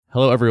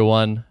Hello,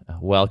 everyone.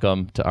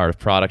 Welcome to Art of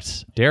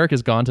Product. Derek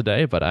is gone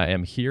today, but I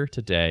am here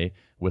today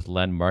with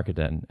Len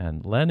Markidan.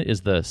 And Len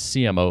is the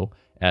CMO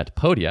at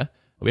Podia.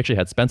 We actually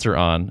had Spencer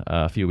on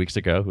a few weeks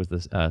ago, who's the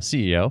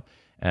CEO.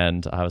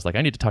 And I was like,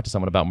 I need to talk to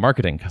someone about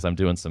marketing because I'm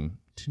doing some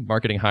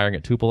marketing hiring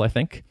at Tuple, I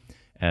think.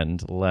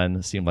 And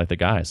Len seemed like the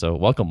guy. So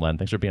welcome, Len.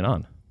 Thanks for being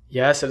on.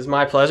 Yes, it is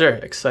my pleasure.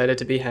 Excited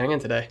to be hanging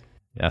today.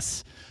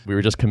 Yes. We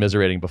were just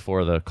commiserating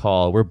before the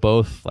call. We're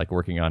both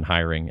working on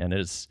hiring, and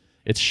it's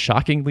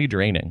shockingly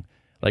draining.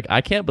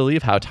 I can't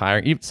believe how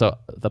tiring. So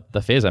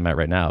the phase I'm at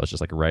right now is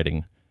just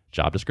writing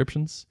job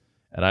descriptions,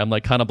 and I'm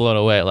kind of blown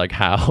away at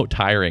how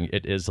tiring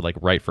it is to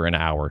write for an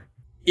hour.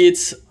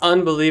 It's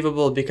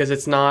unbelievable because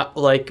it's not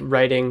like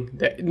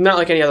not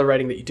like any other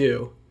writing that you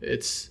do.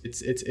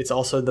 It's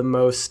also the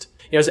most,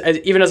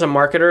 even as a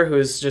marketer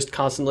who's just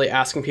constantly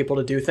asking people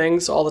to do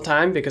things all the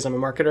time because I'm a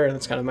marketer and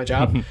that's kind of my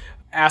job.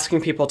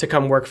 Asking people to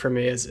come work for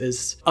me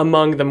is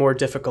among the more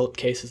difficult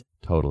cases.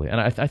 Totally. And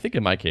I think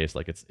in my case,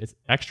 it's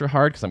extra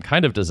hard because I'm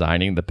kind of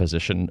designing the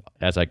position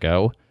as I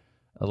go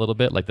a little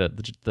bit.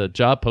 The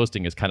job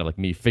posting is kind of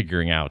me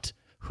figuring out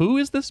who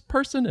is this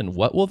person and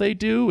what will they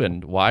do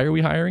and why are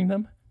we hiring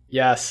them?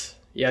 Yes.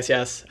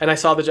 And I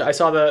saw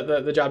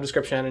the job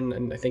description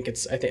and I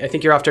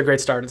think you're off to a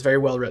great start. It's very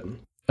well written.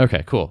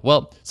 Okay, cool.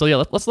 Well, so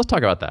yeah, let's talk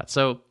about that.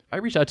 So I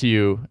reached out to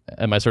you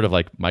and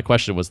my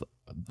question was,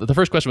 the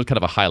first question was kind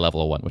of a high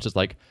level one, which is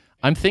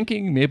I'm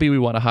thinking maybe we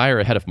want to hire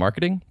a head of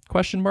marketing, ?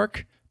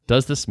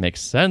 Does this make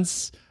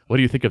sense? What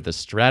do you think of this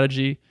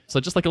strategy? So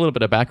just a little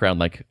bit of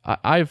background,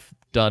 I've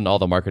done all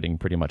the marketing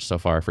pretty much so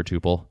far for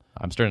Tuple.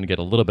 I'm starting to get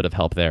a little bit of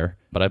help there,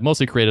 but I've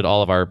mostly created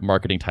all of our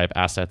marketing type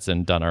assets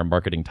and done our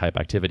marketing type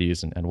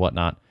activities and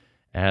whatnot.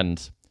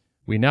 And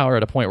we now are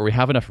at a point where we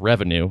have enough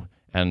revenue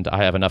and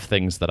I have enough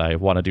things that I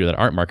want to do that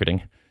aren't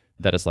marketing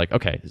that it's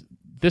okay,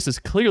 this is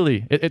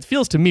clearly, it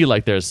feels to me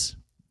like there's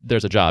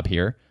a job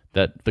here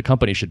that the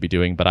company should be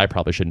doing, but I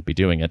probably shouldn't be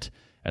doing it.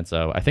 And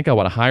so I think I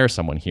want to hire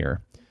someone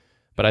here.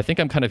 But I think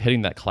I'm kind of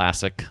hitting that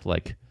classic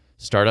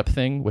startup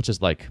thing, which is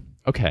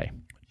okay,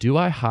 do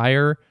I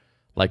hire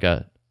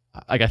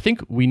I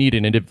think we need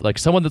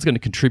someone that's going to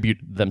contribute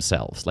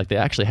themselves. They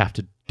actually have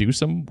to do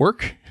some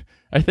work.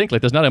 I think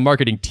there's not a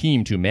marketing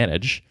team to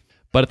manage,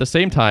 but at the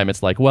same time,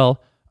 it's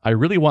well, I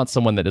really want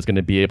someone that is going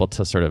to be able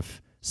to sort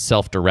of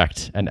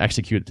self-direct and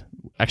execute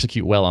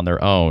well on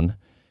their own.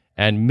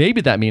 And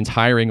maybe that means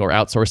hiring or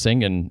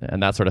outsourcing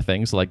and that sort of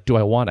thing. So do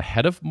I want a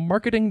head of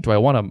marketing? Do I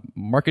want a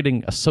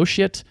marketing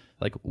associate?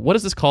 What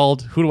is this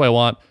called? Who do I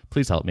want?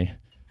 Please help me.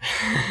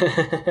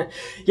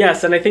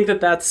 Yes, and I think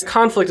that's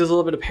conflict is a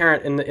little bit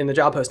apparent in the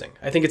job posting.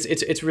 I think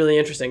it's really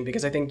interesting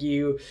because I think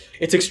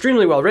it's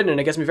extremely well written and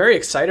it gets me very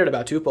excited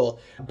about Tuple.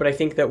 But I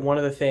think that one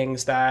of the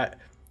things that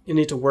you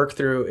need to work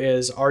through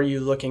is, are you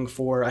looking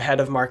for a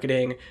head of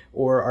marketing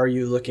or are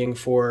you looking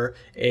for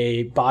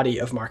a body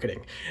of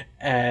marketing?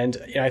 And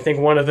I think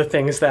one of the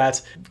things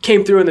that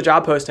came through in the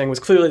job posting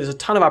was clearly there's a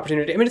ton of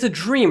opportunity. I mean, it's a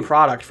dream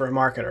product for a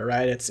marketer,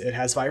 right? It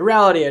has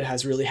virality, it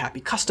has really happy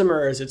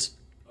customers, it's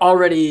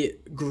already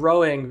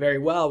growing very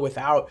well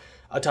without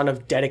a ton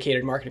of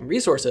dedicated marketing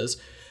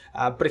resources.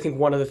 But I think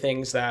one of the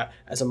things that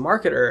as a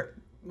marketer,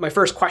 my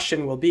first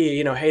question will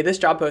be, hey, this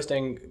job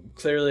posting,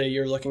 clearly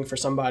you're looking for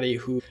somebody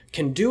who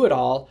can do it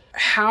all.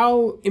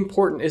 How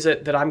important is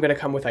it that I'm going to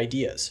come with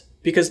ideas?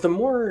 Because the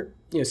more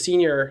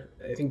senior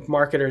I think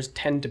marketers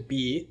tend to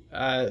be,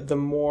 the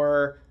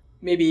more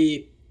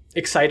maybe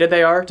excited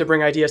they are to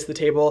bring ideas to the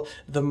table,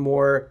 the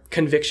more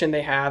conviction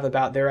they have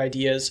about their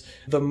ideas,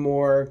 the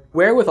more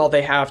wherewithal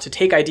they have to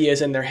take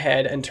ideas in their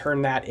head and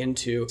turn that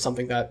into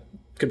something that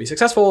could be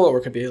successful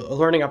or could be a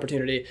learning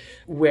opportunity.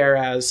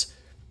 Whereas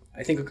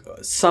I think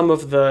some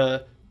of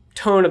the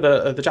tone of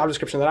the job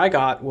description that I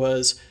got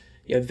was,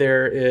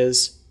 there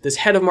is this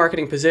head of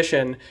marketing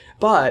position,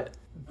 but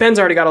Ben's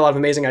already got a lot of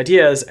amazing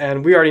ideas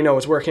and we already know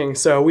what's working,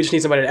 so we just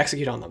need somebody to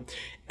execute on them.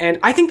 And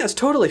I think that's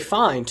totally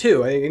fine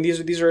too. I think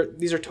these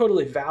are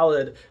totally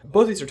valid.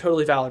 Both of these are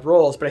totally valid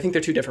roles, but I think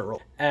they're two different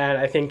roles. And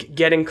I think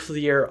getting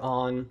clear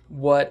on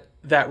what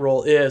that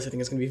role is, I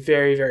think is going to be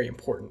very, very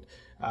important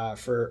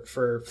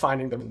for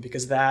finding them,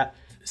 because that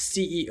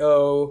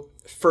CEO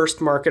first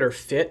marketer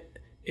fit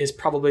is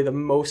probably the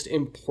most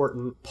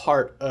important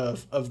part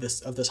of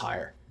this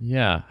hire.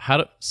 Yeah.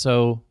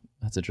 So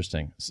that's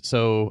interesting.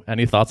 So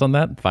any thoughts on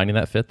that, finding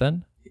that fit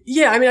then?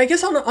 Yeah, I mean, I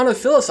guess on a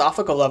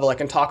philosophical level, I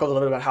can talk a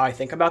little bit about how I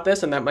think about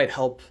this, and that might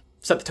help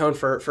set the tone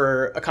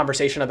for a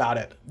conversation about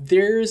it.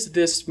 There's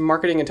this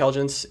marketing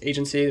intelligence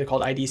agency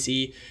called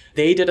IDC.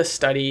 They did a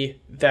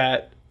study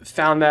that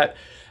found that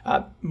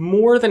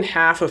more than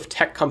half of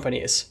tech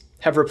companies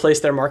have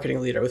replaced their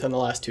marketing leader within the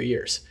last 2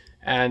 years.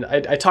 And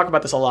I talk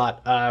about this a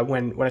lot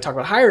when I talk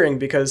about hiring,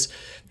 because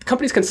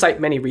companies can cite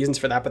many reasons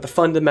for that, but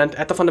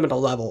at the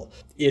fundamental level,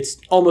 it's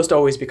almost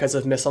always because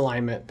of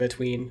misalignment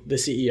between the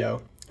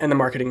CEO and the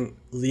marketing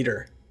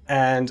leader.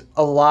 And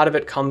a lot of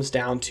it comes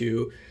down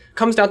to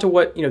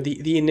what,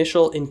 the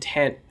initial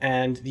intent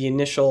and the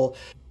initial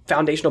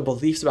foundational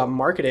beliefs about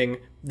marketing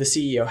the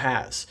CEO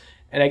has.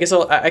 And I guess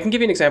I can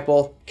give you an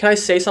example. Can I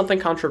say something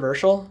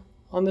controversial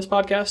on this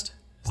podcast?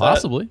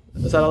 Possibly.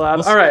 Is that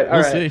allowed? All right.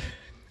 We'll see.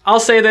 I'll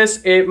say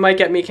this. It might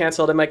get me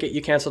canceled. It might get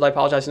you canceled. I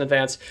apologize in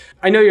advance.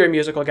 I know you're a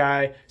musical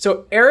guy.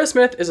 So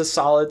Aerosmith is a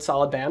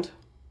solid band.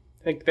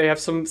 I think they have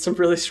some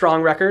really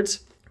strong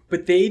records.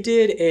 But they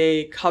did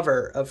a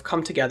cover of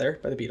Come Together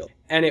by the Beatles.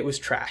 And it was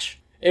trash.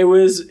 It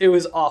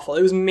was awful.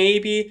 It was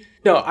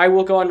I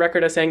will go on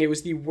record as saying it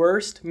was the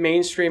worst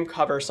mainstream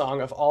cover song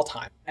of all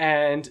time.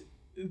 And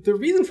the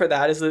reason for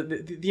that is that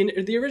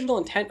the original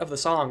intent of the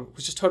song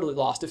was just totally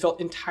lost. It felt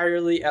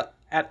entirely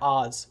at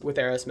odds with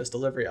Aerosmith's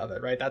delivery of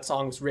it, right? That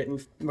song was written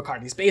for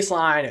McCartney's bass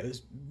line. It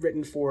was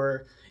written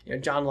for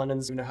John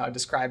Lennon's, how to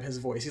describe his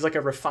voice. He's like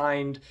a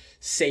refined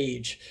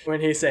sage when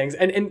he sings.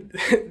 And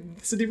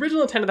so the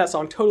original intent of that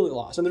song totally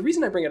lost. And the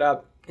reason I bring it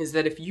up is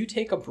that if you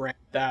take a brand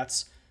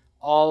that's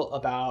all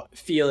about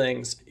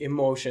feelings,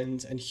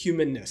 emotions, and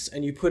humanness,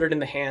 and you put it in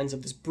the hands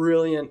of this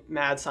brilliant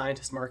mad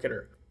scientist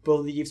marketer,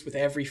 believes with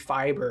every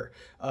fiber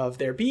of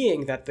their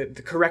being that the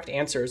correct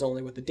answer is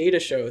only what the data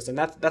shows, and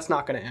that's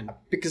not going to end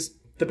up. Because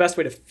the best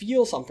way to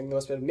feel something, the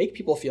best way to make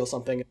people feel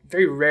something,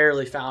 very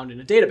rarely found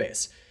in a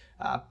database.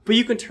 But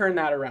you can turn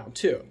that around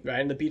too, right?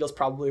 And the Beatles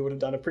probably would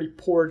have done a pretty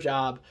poor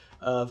job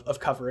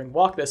of covering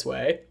Walk This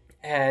Way.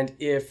 And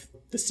if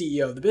the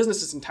CEO of the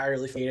business is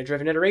entirely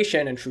data-driven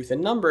iteration and truth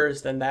in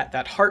numbers, then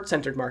that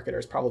heart-centered marketer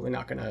is probably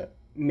not going to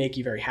make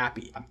you very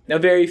happy. Now,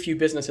 very few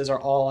businesses are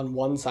all on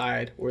one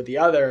side or the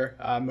other.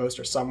 Most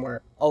are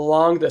somewhere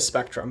along the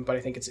spectrum. But I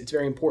think it's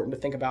very important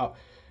to think about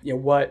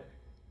what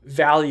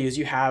values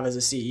you have as a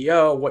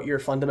CEO, what your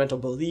fundamental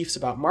beliefs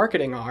about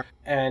marketing are,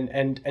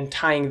 and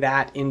tying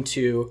that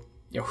into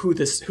who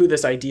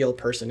this ideal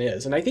person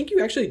is. And I think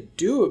you actually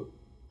do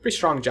a pretty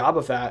strong job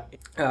of that.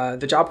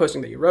 The job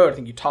posting that you wrote, I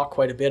think you talk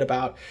quite a bit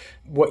about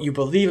what you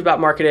believe about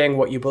marketing,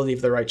 what you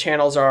believe the right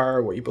channels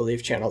are,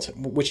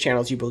 which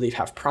channels you believe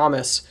have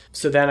promise.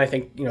 So then I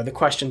think, the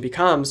question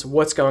becomes,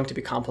 what's going to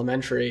be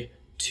complementary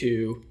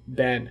to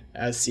Ben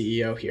as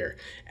CEO here?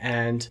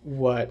 And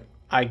what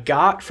I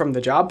got from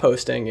the job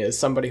posting is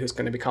somebody who's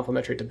going to be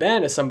complementary to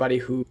Ben is somebody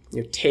who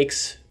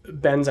takes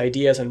Ben's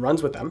ideas and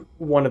runs with them.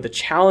 One of the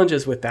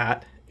challenges with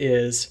that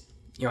is,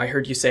 I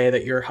heard you say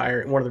that you're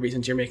hiring. One of the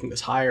reasons you're making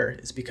this hire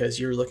is because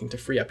you're looking to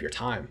free up your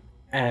time.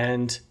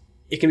 And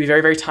it can be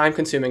very, very time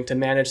consuming to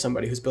manage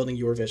somebody who's building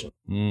your vision.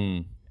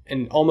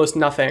 And almost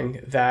nothing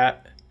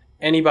that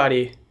any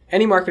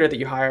marketer that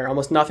you hire,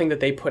 almost nothing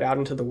that they put out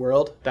into the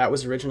world that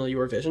was originally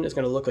your vision is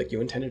going to look like you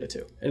intended it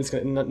to.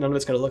 And none of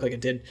it's going to look like it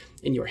did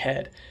in your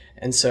head.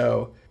 And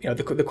so,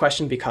 the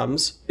question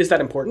becomes, is that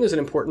important? Is it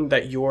important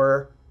that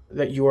your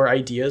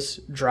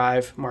ideas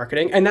drive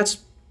marketing? And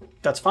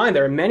that's fine.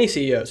 There are many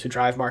CEOs who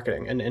drive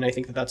marketing, and I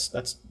think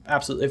that's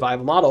absolutely a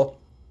viable model.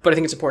 But I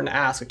think it's important to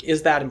ask,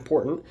 is that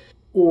important?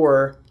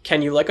 Or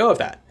can you let go of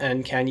that?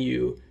 And can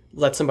you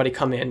let somebody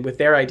come in with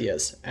their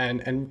ideas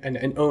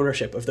and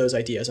ownership of those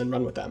ideas and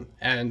run with them?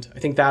 And I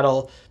think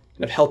that'll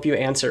kind of help you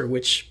answer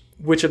which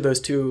of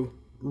those two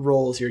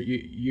roles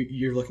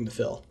you're looking to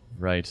fill.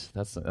 Right.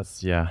 That's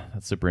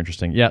super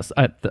interesting. Yes.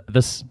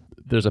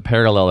 There's a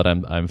parallel that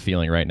I'm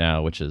feeling right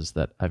now, which is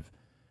that I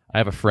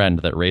have a friend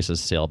that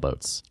races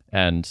sailboats,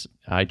 and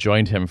I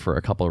joined him for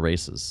a couple of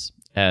races,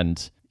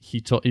 and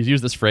he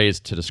used this phrase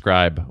to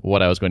describe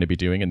what I was going to be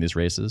doing in these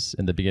races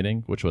in the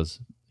beginning, which was,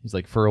 he's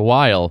like, for a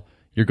while,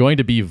 you're going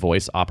to be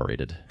voice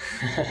operated.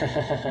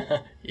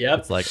 Yep.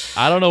 It's like,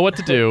 I don't know what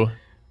to do.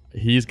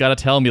 He's got to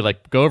tell me,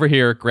 like, go over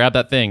here, grab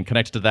that thing,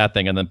 connect it to that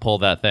thing, and then pull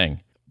that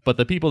thing. But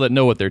the people that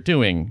know what they're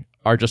doing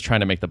are just trying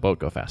to make the boat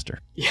go faster.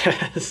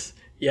 Yes.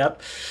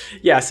 Yep.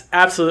 Yes,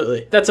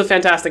 absolutely. That's a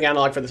fantastic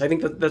analog for this. I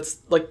think that's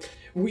like,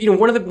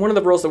 one of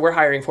the roles that we're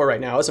hiring for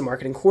right now is a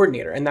marketing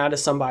coordinator. And that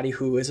is somebody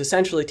who is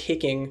essentially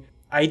taking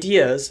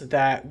ideas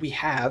that we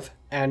have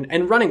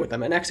and running with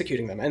them and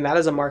executing them. And that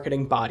is a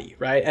marketing body,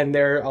 right? And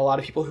there are a lot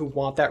of people who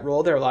want that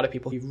role. There are a lot of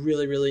people who are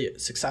really, really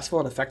successful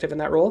and effective in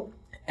that role.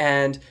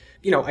 And,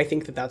 I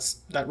think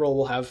that role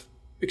will have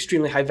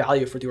extremely high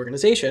value for the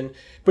organization,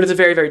 but it's a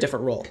very, very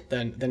different role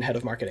than head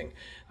of marketing.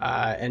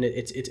 And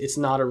it's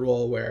not a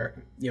role where,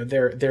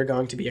 they're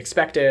going to be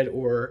expected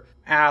or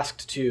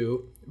asked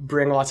to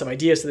bring lots of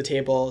ideas to the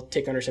table,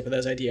 take ownership of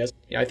those ideas.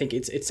 I think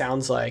it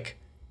sounds like,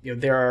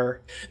 there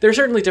are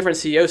certainly different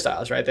CEO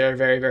styles, right? There are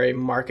very, very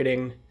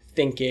marketing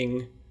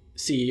thinking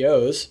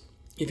CEOs.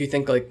 If you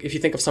think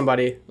of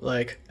somebody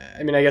like,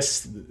 I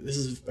guess this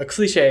is a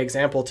cliche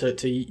example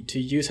to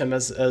use him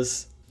as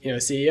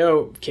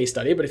CEO case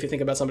study, but if you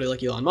think about somebody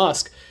like Elon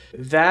Musk,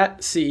 that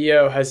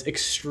CEO has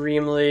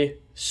extremely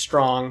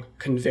strong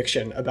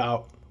conviction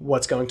about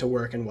what's going to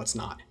work and what's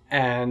not.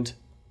 And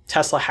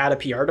Tesla had a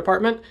PR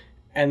department,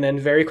 and then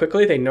very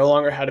quickly they no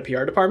longer had a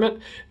PR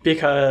department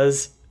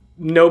because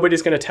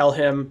nobody's going to tell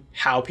him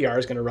how PR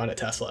is going to run at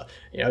Tesla.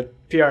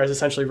 PR is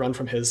essentially run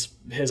from his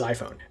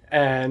iPhone,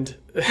 and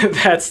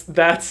that's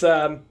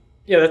I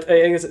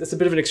think it's a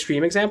bit of an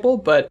extreme example,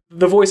 but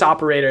the voice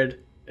operated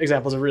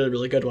example is a really,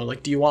 really good one.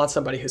 Like, do you want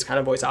somebody who's kind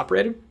of voice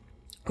operated,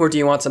 or do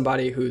you want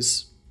somebody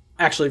who's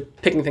actually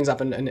picking things up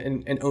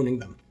and owning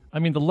them? I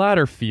mean, the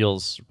latter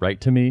feels right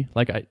to me.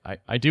 Like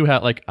I do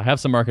have I have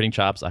some marketing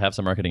chops. I have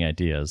some marketing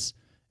ideas.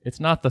 It's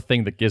not the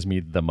thing that gives me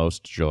the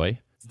most joy.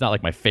 It's not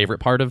like my favorite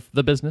part of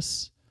the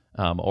business,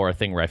 or a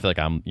thing where I feel like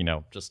I'm,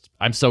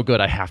 I'm so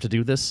good I have to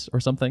do this or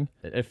something.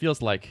 It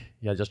feels like,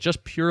 yeah,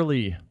 just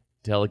purely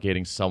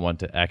delegating someone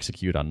to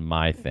execute on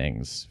my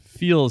things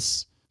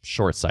feels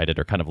short-sighted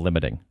or kind of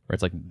limiting. Where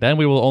it's like, then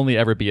we will only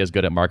ever be as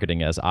good at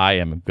marketing as I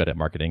am good at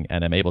marketing,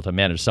 and I'm able to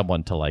manage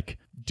someone to like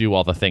do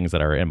all the things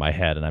that are in my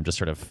head, and I'm just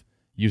sort of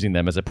using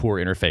them as a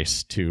poor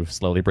interface to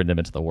slowly bring them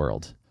into the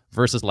world.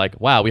 Versus like,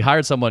 wow, we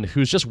hired someone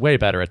who's just way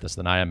better at this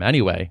than I am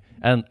anyway,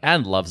 and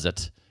loves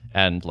it.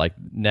 And like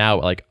now,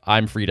 like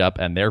I'm freed up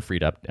and they're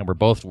freed up, and we're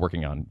both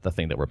working on the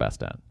thing that we're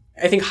best at.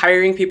 I think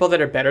hiring people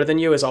that are better than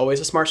you is always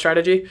a smart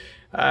strategy.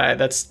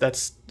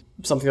 That's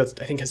something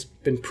that I think has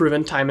been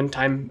proven time and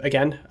time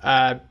again.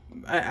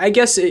 I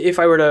guess if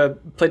I were to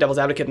play devil's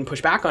advocate and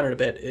push back on it a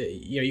bit,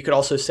 you could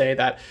also say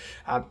that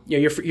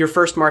your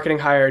first marketing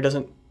hire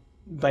doesn't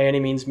by any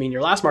means mean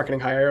your last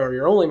marketing hire or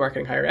your only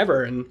marketing hire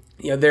ever. And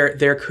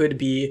there could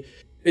be.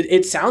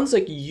 It sounds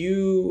like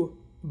you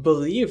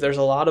believe there's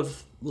a lot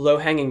of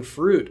low-hanging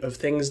fruit of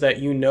things that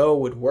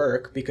would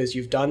work because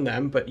you've done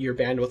them, but your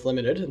bandwidth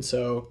limited, and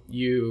so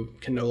you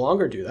can no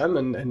longer do them.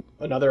 And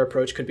another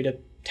approach could be to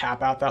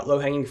tap out that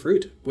low-hanging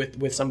fruit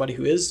with somebody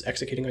who is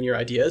executing on your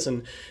ideas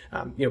and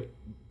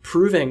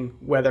proving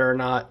whether or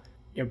not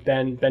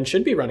Ben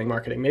should be running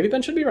marketing. Maybe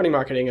Ben should be running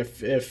marketing if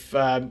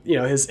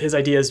his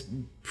ideas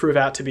prove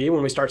out to be,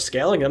 when we start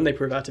scaling them, they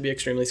prove out to be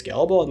extremely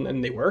scalable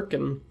and they work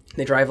and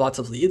they drive lots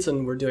of leads,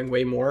 and we're doing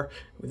way more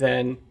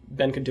than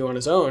Ben could do on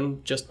his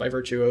own just by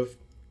virtue of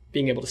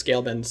being able to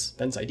scale Ben's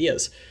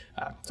ideas.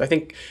 So I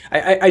think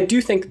I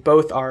do think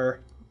both are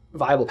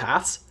viable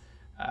paths.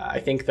 I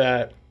think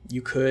that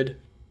you could,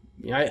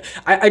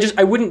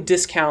 I wouldn't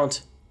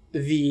discount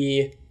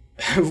the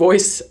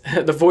voice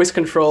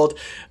controlled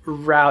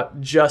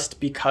route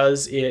just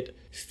because it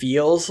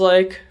feels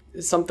like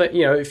something,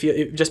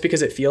 just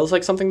because it feels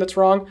like something that's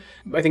wrong.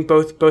 I think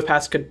both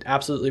paths could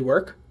absolutely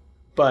work,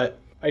 but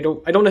I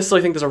don't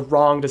necessarily think there's a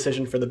wrong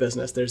decision for the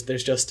business.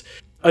 There's just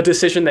a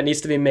decision that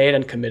needs to be made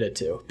and committed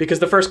to. Because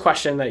the first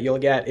question that you'll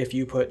get if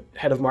you put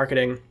head of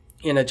marketing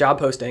in a job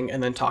posting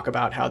and then talk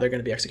about how they're going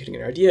to be executing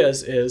their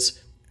ideas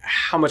is,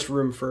 how much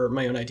room for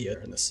my own idea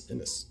in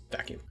this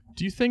vacuum?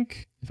 Do you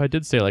think if I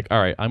did say like, all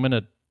right, I'm going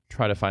to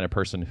try to find a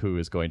person who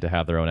is going to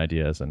have their own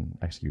ideas and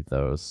execute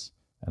those,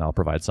 and I'll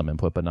provide some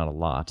input, but not a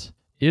lot.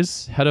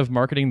 Is head of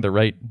marketing the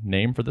right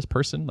name for this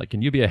person? Like,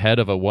 can you be a head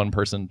of a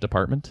one-person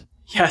department?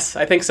 Yes,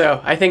 I think so.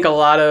 I think a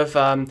lot of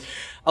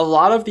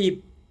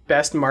the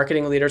best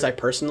marketing leaders I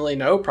personally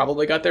know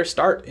probably got their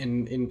start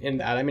in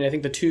that. I mean, I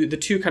think the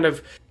two kind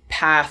of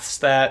paths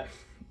that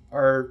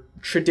are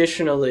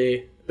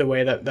traditionally the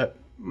way that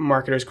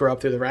marketers grow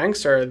up through the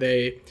ranks are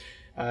they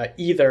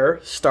either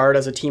start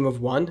as a team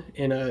of one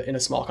in a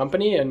small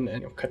company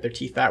and cut their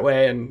teeth that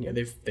way, and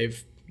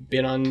they've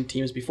been on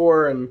teams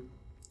before and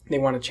they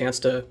want a chance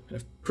to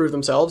kind of prove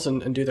themselves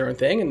and do their own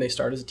thing, and they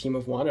start as a team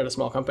of one at a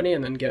small company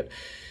and then get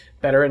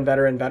better and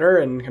better and better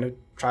and kind of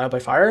trial by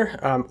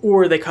fire,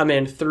 or they come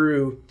in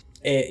through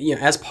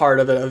as part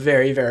of a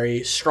very,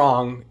 very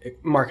strong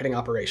marketing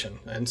operation,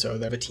 and so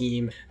they have a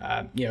team,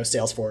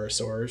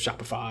 Salesforce or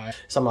Shopify,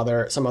 some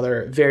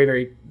other very,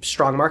 very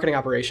strong marketing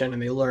operation,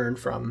 and they learn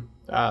from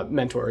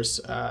mentors.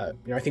 I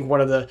think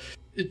one of the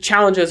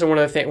challenges and one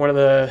of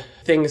the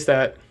things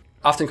that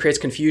often creates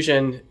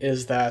confusion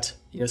is that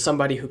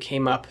somebody who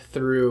came up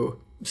through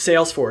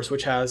Salesforce,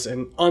 which has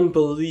an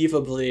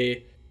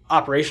unbelievably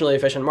operationally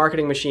efficient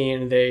marketing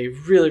machine, they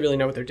really, really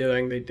know what they're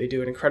doing. They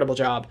do an incredible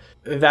job.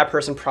 That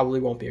person probably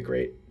won't be a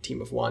great team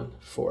of one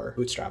for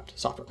bootstrapped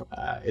software.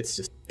 It's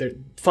just, they're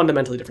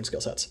fundamentally different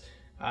skill sets.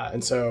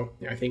 And so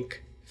I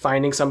think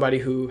finding somebody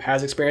who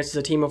has experience as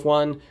a team of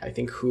one, I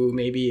think who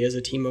maybe is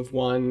a team of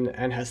one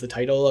and has the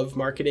title of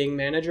marketing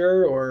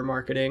manager or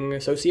marketing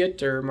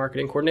associate or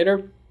marketing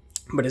coordinator,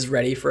 but is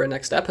ready for a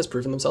next step, has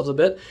proven themselves a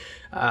bit.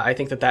 I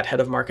think that head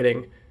of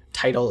marketing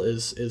title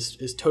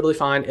is totally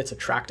fine. It's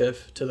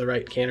attractive to the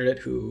right candidate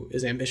who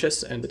is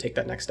ambitious and to take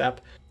that next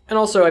step. And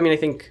also, I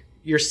think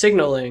you're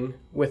signaling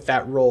with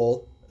that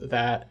role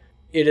that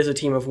it is a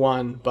team of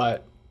one,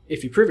 but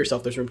if you prove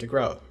yourself, there's room to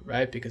grow,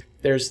 right? Because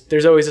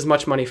there's always as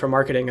much money for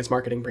marketing as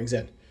marketing brings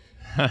in.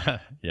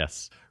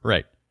 Yes,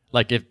 right.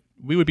 Like if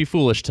we would be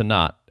foolish to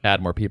not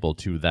add more people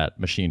to that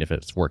machine if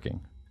it's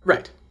working.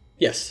 Right.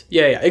 Yes.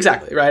 Yeah,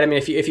 exactly. Right. I mean,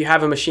 if you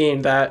have a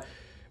machine that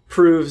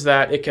proves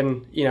that it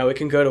can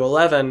go to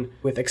 11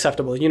 with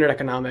acceptable unit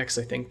economics,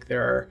 I think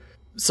there are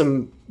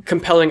some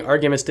compelling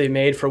arguments to be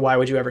made for why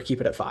would you ever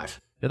keep it at 5.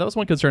 Yeah, that was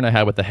one concern I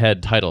had with the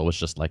head title, was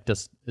just like,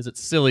 is it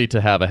silly to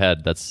have a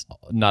head that's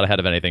not ahead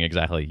of anything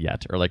exactly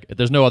yet? Or like,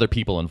 there's no other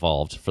people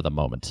involved for the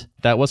moment.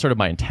 That was sort of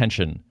my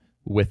intention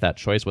with that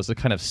choice, was to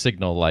kind of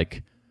signal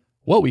like,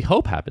 what we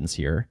hope happens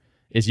here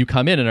is you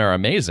come in and are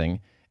amazing,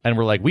 And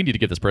we're like, we need to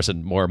give this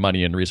person more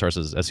money and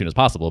resources as soon as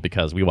possible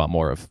because we want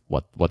more of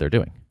what they're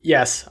doing.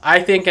 Yes,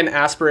 I think an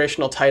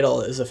aspirational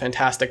title is a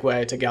fantastic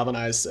way to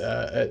galvanize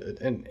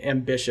an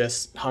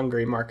ambitious,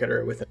 hungry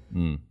marketer with it.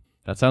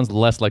 That sounds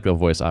less like a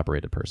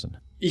voice-operated person.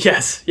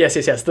 Yes.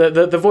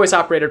 The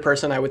voice-operated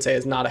person, I would say,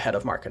 is not a head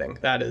of marketing.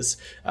 That is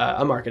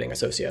a marketing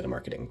associate, a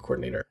marketing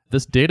coordinator.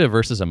 This data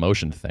versus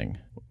emotion thing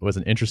was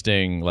an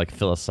interesting, like,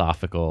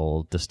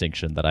 philosophical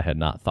distinction that I had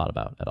not thought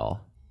about at all.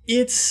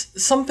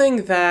 It's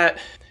something that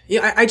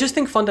I just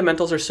think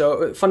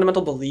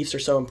fundamental beliefs are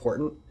so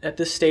important at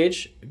this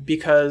stage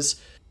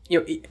because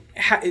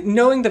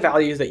knowing the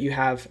values that you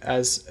have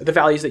as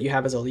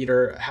a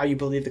leader, how you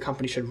believe the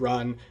company should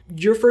run,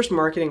 your first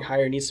marketing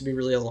hire needs to be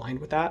really aligned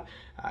with that.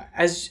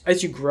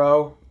 As you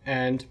grow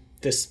and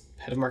this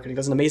head of marketing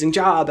does an amazing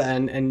job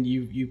and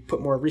you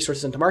put more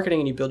resources into marketing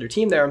and you build your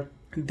team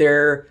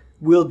there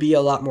will be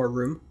a lot more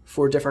room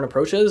for different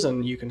approaches,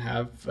 and you can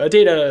have a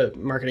data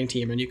marketing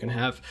team and you can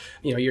have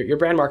your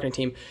brand marketing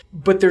team.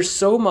 But there's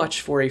so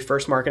much for a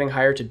first marketing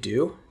hire to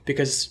do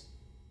because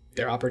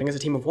they're operating as a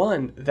team of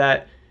one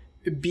that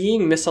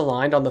being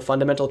misaligned on the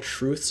fundamental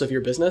truths of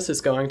your business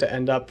is going to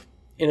end up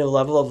in a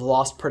level of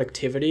lost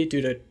productivity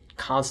due to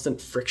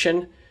constant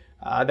friction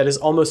that is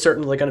almost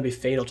certainly going to be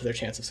fatal to their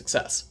chance of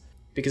success.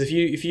 Because if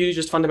you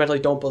just fundamentally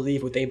don't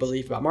believe what they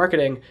believe about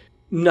marketing,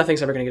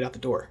 nothing's ever going to get out the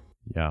door.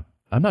 Yeah.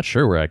 I'm not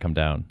sure where I come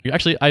down.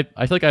 Actually, I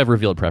feel like I have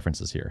revealed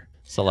preferences here.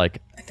 So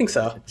like, I think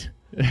so.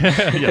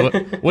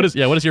 What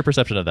is your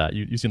perception of that?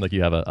 You seem like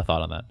you have a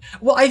thought on that.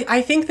 Well,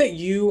 I think that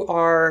you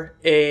are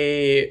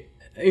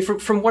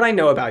from what I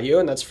know about you,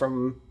 and that's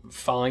from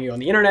following you on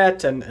the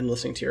internet and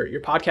listening to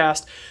your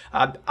podcast,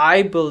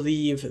 I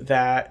believe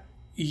that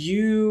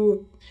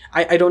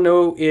I don't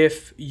know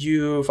if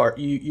you've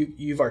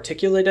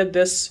articulated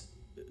this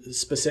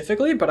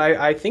specifically, but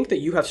I think that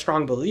you have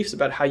strong beliefs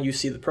about how you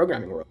see the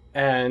programming world.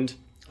 And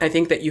I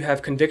think that you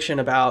have conviction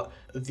about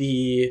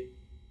the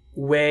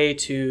way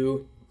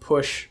to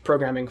push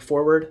programming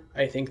forward.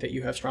 I think that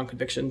you have strong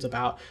convictions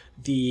about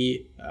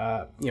the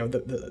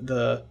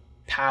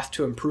path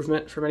to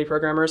improvement for many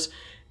programmers.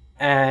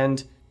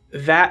 And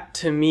that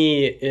to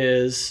me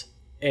is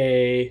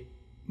a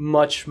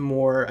much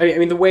more,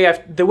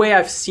 the way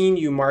I've seen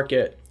you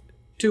market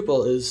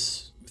Tuple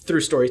is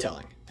through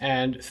storytelling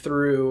and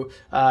through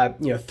that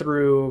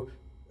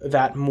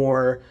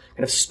more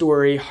kind of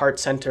story,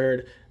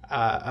 heart-centered,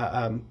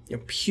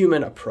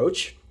 human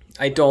approach.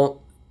 I don't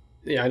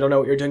know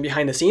what you're doing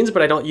behind the scenes,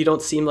 but you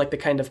don't seem like the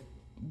kind of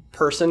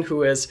person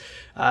who is,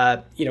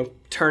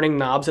 turning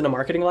knobs in a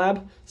marketing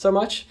lab so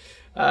much.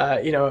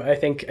 I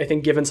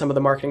think given some of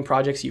the marketing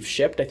projects you've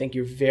shipped, I think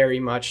you're very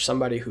much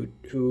somebody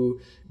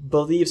who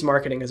believes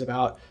marketing is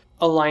about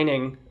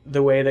aligning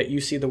the way that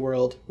you see the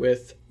world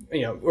with,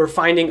 or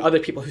finding other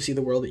people who see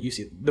the world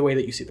the way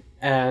that you see them.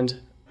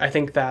 And I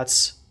think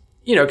that's,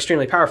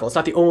 extremely powerful. It's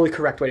not the only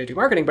correct way to do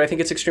marketing, but I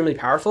think it's extremely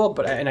powerful.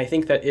 And I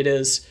think that it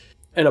is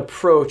an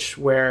approach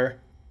where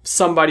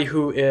somebody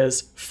who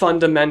is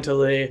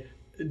fundamentally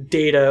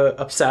data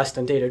obsessed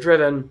and data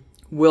driven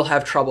will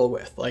have trouble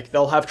with. Like,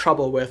 they'll have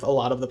trouble with a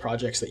lot of the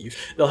projects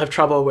they'll have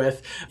trouble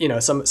with,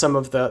 some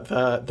of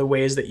the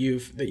ways that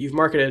you've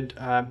marketed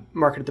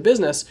the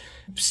business,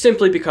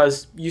 simply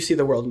because you see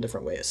the world in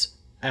different ways.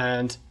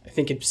 And I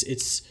think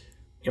it's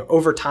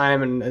over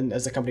time and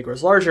as the company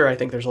grows larger, I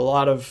think there's a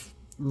lot of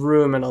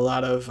room and a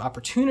lot of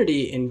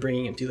opportunity in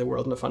bringing into the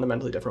world in a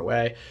fundamentally different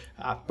way.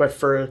 But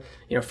for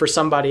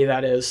somebody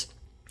that is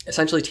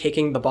essentially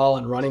taking the ball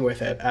and running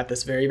with it at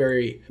this very,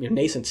 very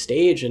nascent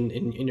stage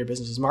in your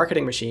business's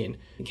marketing machine,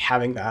 I think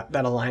having that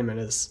alignment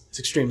is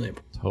extremely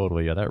important.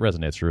 Totally. Yeah, that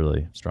resonates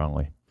really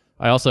strongly.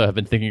 I also have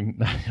been thinking,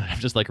 I'm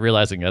just like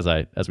realizing as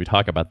we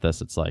talk about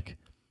this, it's like,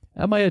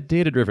 am I a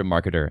data-driven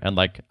marketer? And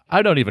like,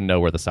 I don't even know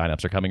where the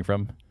signups are coming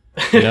from.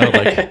 We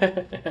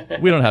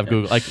don't have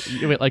Google.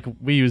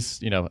 We use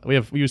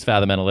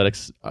Fathom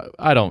Analytics.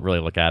 I don't really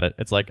look at it.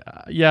 It's like,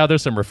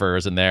 there's some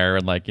refers in there,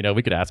 and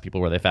we could ask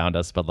people where they found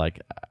us, but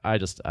I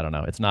don't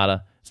know. It's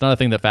not a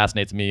thing that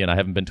fascinates me, and I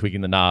haven't been tweaking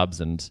the knobs.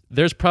 And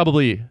there's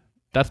probably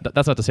that's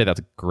not to say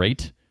that's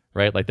great,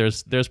 right? Like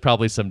there's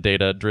probably some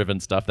data driven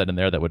stuff that in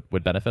there that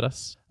would benefit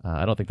us.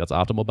 I don't think that's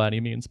optimal by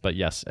any means, but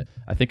yes,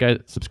 I think I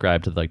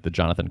subscribe to the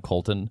Jonathan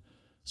Colton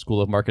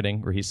school of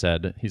marketing, where he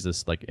said he's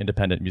this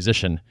independent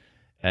musician,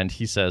 and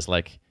he says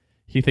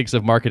he thinks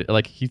of market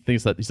he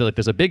said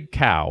there's a big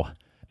cow,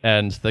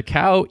 and the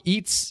cow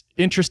eats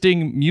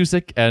interesting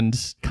music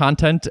and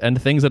content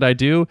and things that I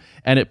do,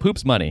 and it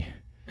poops money.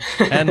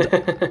 And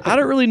I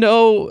don't really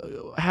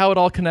know how it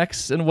all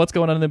connects and what's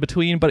going on in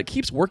between, but it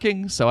keeps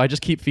working, so I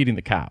just keep feeding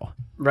the cow.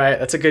 Right,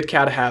 that's a good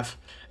cow to have.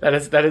 That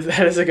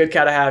is a good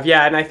cow to have.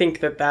 Yeah, and I think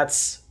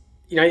that's.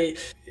 I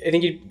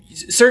think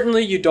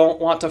you don't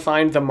want to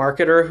find the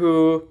marketer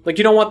who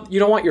you don't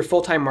want your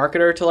full-time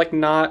marketer to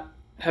not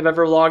have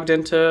ever logged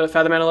into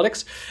Fathom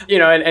Analytics,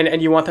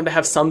 and you want them to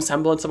have some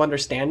semblance of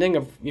understanding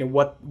of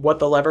what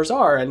the levers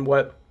are and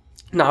what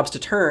knobs to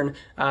turn,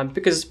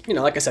 because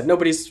like I said,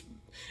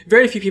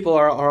 very few people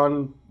are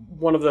on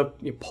one of the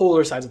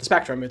polar sides of the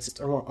spectrum.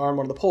 Are on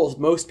one of the poles.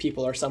 Most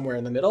people are somewhere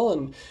in the middle.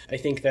 And I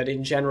think that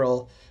in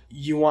general,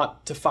 you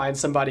want to find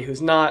somebody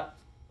who's not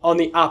on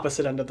the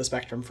opposite end of the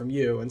spectrum from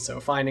you. And so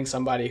finding a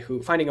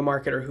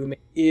marketer who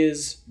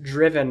is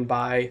driven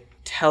by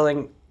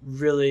telling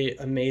really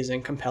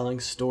amazing,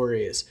 compelling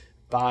stories,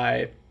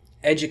 by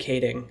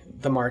educating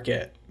the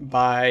market,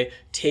 by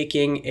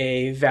taking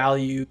a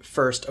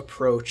value-first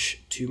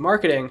approach to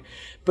marketing,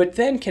 but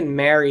then can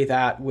marry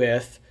that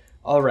with,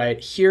 all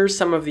right, here's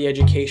some of the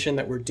education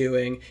that we're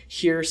doing.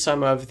 Here are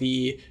some of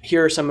the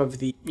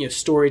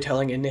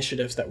storytelling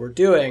initiatives that we're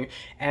doing,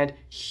 and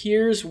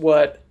here's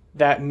what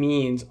that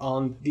means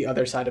on the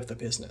other side of the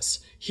business.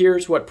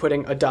 Here's what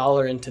putting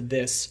 $1 into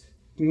this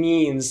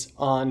means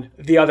on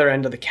the other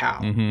end of the cow.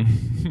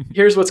 Mm-hmm.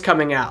 Here's what's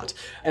coming out.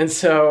 And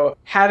so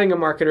having a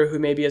marketer who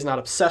maybe is not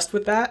obsessed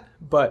with that,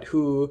 but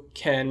who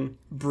can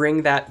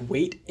bring that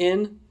weight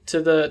in to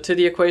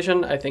the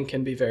equation, I think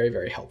can be very,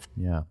 very helpful.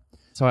 Yeah.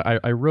 So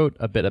I wrote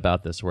a bit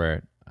about this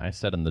where I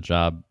said in the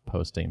job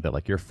posting that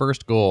like your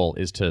first goal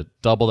is to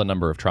double the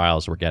number of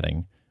trials we're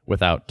getting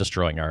without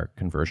destroying our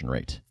conversion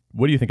rate.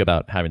 What do you think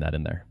about having that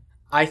in there?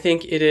 I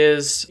think it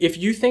is, if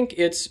you think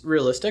it's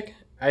realistic,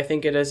 I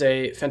think it is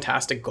a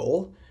fantastic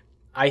goal.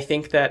 I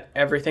think that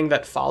everything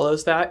that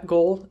follows that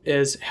goal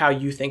is how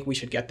you think we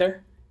should get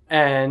there.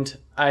 And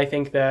I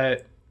think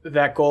that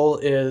that goal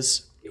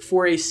is,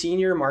 for a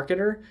senior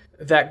marketer,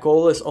 that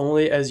goal is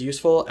only as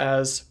useful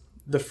as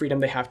the freedom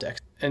they have to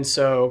execute. And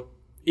so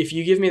if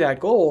you give me that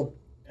goal,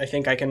 I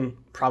think I can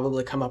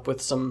probably come up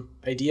with some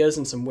ideas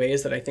and some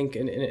ways that I think,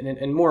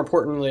 and more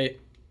importantly,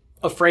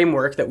 a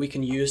framework that we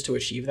can use to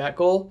achieve that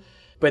goal.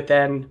 But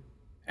then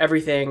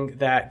everything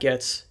that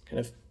gets kind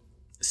of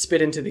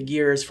spit into the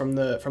gears from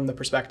the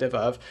perspective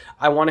of,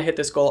 I want to hit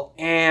this goal,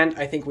 and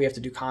I think we have to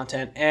do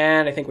content,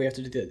 and I think we have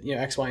to do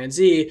X, Y, and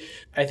Z,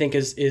 I think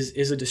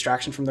is a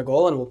distraction from the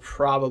goal and will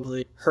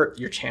probably hurt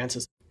your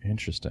chances.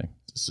 Interesting.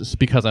 It's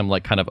because I'm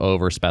like kind of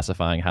over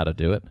specifying how to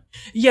do it.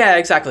 Yeah,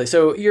 exactly.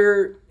 So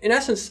you're in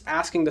essence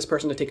asking this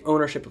person to take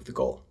ownership of the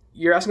goal.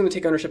 You're asking them to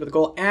take ownership of the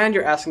goal, and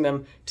you're asking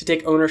them to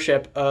take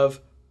ownership of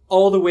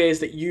all the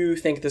ways that you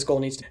think this goal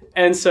needs to.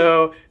 And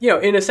so,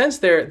 in a sense,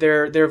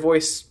 they're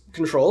voice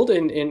controlled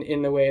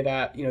in the way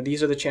that,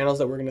 these are the channels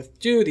that we're going to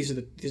do. These are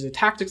the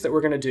tactics that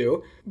we're going to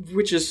do,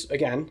 which is,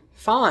 again,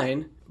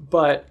 fine.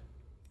 But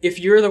if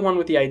you're the one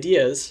with the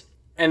ideas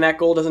and that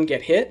goal doesn't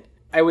get hit,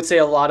 I would say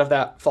a lot of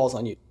that falls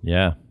on you.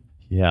 Yeah,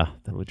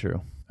 totally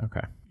true.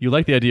 Okay. You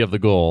like the idea of the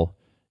goal.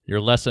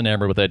 You're less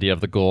enamored with the idea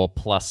of the goal.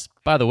 Plus,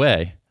 by the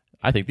way,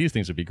 I think these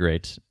things would be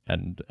great,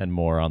 and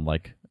more on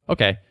like,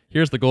 okay,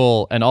 here's the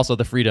goal and also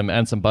the freedom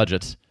and some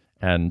budget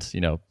and,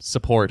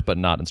 support, but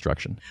not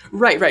instruction.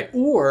 Right.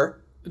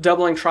 Or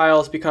doubling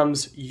trials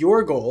becomes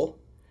your goal.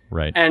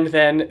 Right. And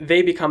then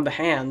they become the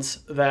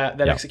hands that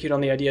execute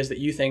on the ideas that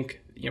you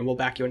think, will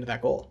back you into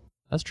that goal.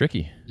 That's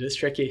tricky. It is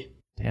tricky.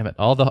 Damn it.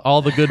 All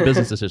the good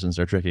business decisions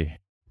are tricky.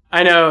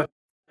 I know.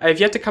 I've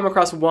yet to come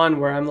across one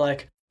where I'm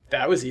like,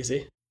 that was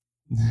easy.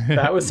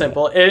 That was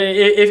simple.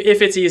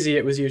 If it's easy,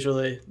 it was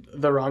usually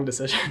the wrong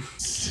decision.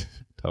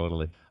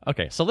 Totally.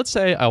 Okay, so let's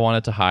say I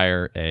wanted to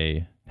hire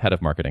a head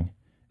of marketing,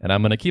 and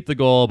I'm going to keep the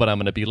goal, but I'm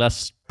going to be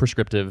less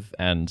prescriptive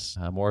and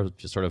more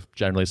just sort of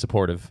generally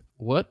supportive.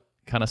 What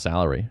kind of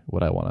salary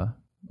would I want to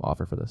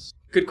offer for this?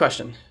 Good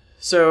question.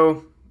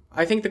 So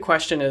I think the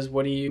question is,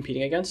 what are you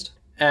competing against?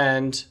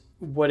 And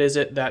what is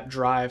it that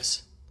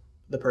drives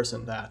the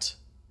person that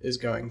is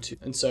going to?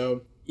 And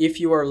so if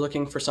you are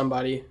looking for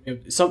somebody,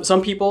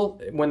 some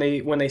people, when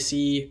they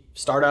see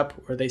startup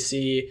or they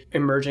see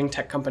emerging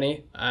tech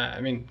company,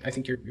 I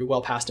think you're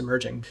well past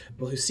emerging.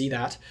 People who see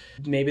that,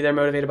 maybe they're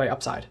motivated by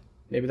upside.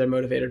 Maybe they're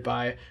motivated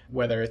by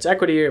whether it's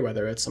equity or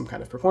whether it's some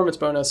kind of performance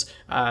bonus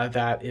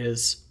that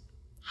is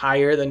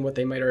higher than what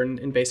they might earn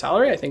in base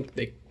salary. I think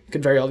they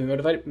could very well be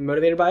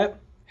motivated by it.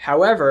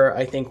 However,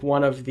 I think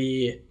one of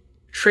the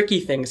tricky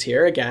things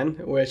here, again,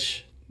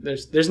 which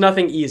there's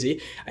nothing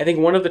easy. I think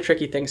one of the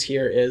tricky things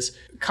here is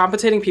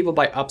compensating people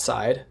by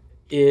upside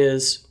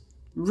is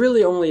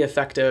really only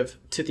effective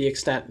to the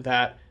extent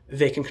that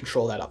they can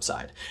control that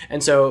upside.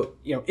 And so,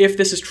 if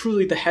this is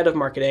truly the head of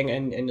marketing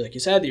and like you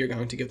said, that you're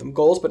going to give them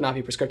goals but not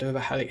be prescriptive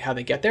about how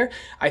they get there,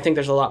 I think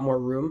there's a lot more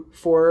room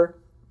for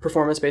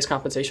performance-based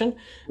compensation.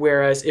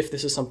 Whereas if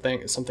this is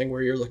something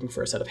where you're looking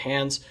for a set of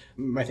hands,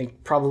 I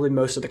think probably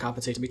most of the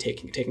compensation will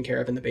be taken care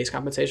of in the base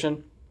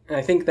compensation. And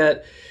I think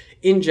that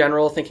in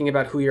general, thinking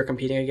about who you're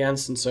competing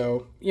against, and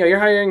so, you're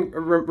hiring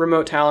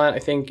remote talent, I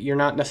think you're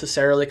not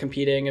necessarily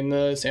competing in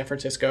the San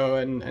Francisco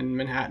and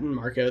Manhattan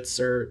markets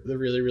or the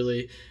really,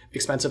 really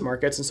expensive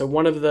markets. And so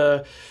one of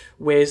the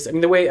ways,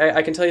 the way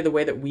I can tell you the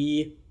way that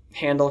we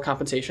handle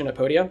compensation at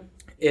Podia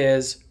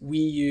is we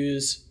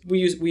use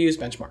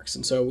benchmarks.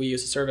 And so we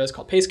use a service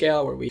called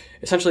PayScale where we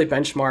essentially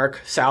benchmark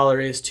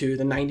salaries to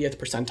the 90th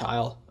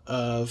percentile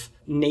of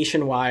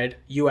nationwide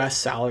U.S.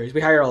 salaries.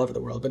 We hire all over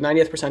the world, but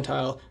 90th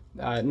percentile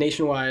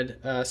nationwide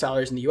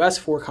salaries in the U.S.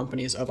 for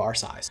companies of our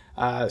size.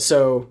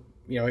 So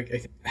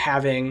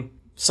having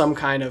some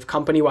kind of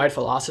company-wide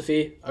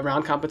philosophy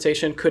around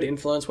compensation could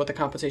influence what the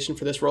compensation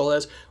for this role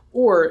is,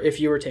 or if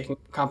you were taking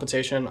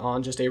compensation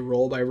on just a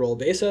role-by-role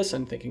basis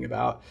and thinking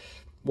about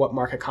what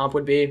market comp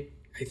would be,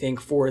 I think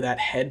for that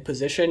head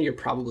position, you're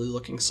probably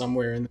looking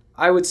somewhere in,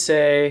 I would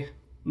say,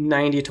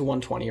 90 to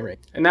 120 range.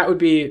 And that would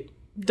be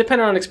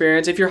dependent on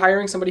experience. If you're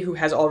hiring somebody who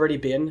has already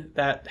been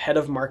that head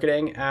of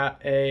marketing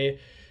at a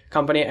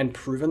company and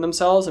proven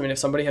themselves, I mean, if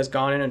somebody has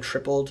gone in and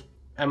tripled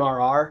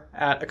MRR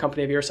at a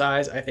company of your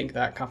size, I think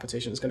that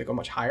compensation is going to go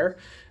much higher.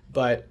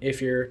 But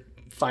if you're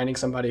finding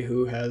somebody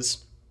who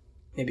has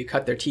maybe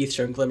cut their teeth,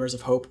 showing glimmers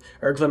of hope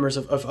or glimmers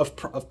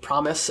of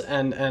promise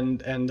and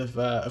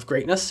of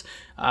greatness,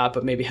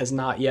 but maybe has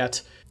not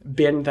yet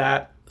been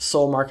that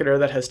sole marketer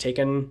that has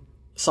taken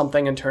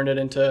something and turned it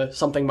into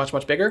something much,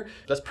 much bigger,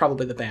 that's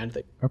probably the band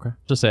thing. Okay.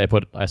 Just say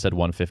I said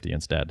 150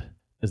 instead.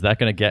 Is that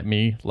going to get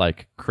me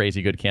like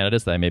crazy good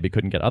candidates that I maybe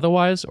couldn't get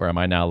otherwise? Or am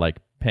I now like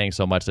paying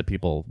so much that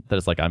people that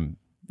it's like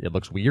it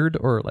looks weird?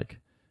 Or like,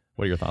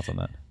 what are your thoughts on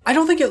that? I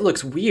don't think it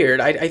looks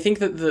weird. I think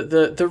that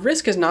the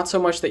risk is not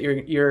so much that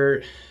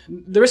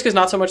the risk is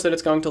not so much that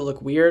it's going to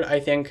look weird. I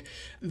think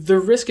the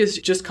risk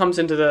just comes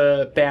into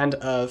the band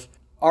of,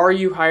 are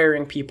you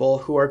hiring people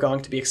who are going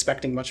to be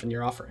expecting much when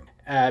you're offering?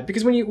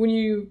 Because when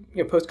you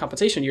post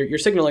compensation, you're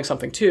signaling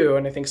something too,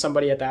 and I think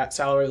somebody at that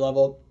salary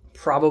level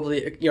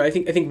probably, I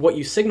think what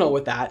you signal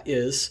with that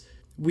is,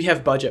 we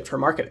have budget for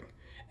marketing.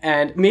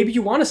 And maybe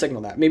you want to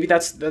signal that. Maybe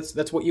that's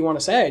what you want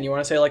to say. And you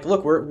want to say like,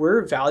 look,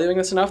 we're valuing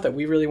this enough that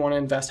we really want to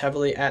invest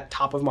heavily at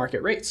top of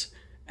market rates.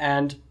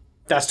 And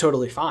that's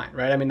totally fine,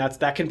 right? I mean,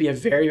 that can be a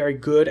very, very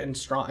good and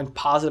strong and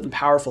positive and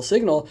powerful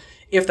signal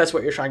if that's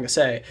what you're trying to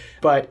say.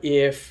 But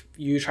if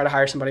you try to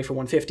hire somebody for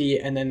 150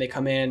 and then they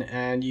come in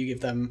and you give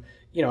them,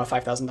 a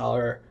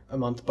 $5,000 a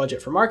month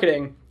budget for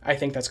marketing, I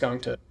think that's going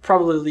to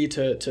probably lead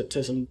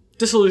to some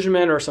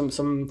disillusionment or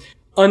some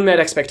unmet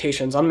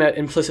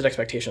implicit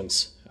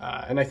expectations.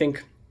 And I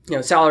think,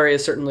 salary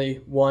is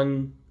certainly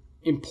one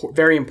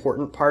very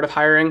important part of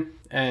hiring.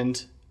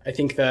 And I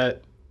think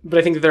there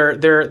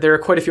are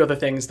quite a few other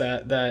things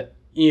that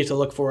you need to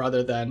look for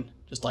other than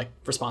just like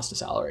response to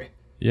salary.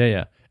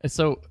 Yeah. And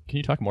so can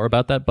you talk more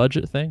about that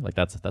budget thing? Like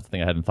that's the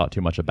thing I hadn't thought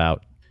too much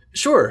about.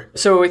 Sure.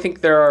 So I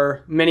think there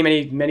are many,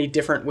 many, many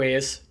different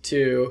ways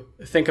to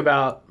think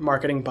about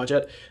marketing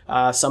budget.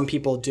 Some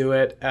people do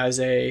it as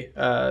a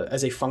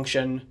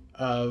function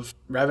of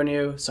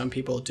revenue. Some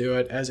people do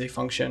it as a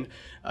function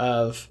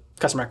of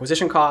customer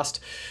acquisition cost.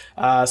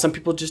 Some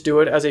people just do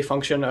it as a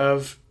function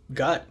of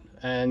gut.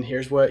 And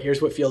here's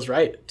what feels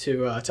right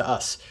to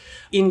us.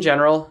 In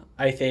general,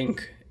 I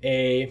think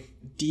a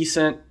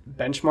decent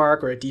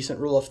benchmark or a decent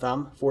rule of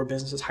thumb for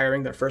businesses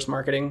hiring their first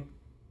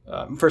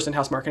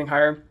in-house marketing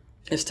hire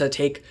is to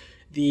take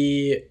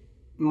the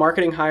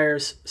marketing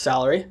hire's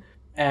salary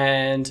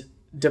and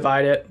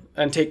divide it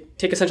and take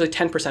essentially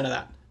 10% of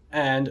that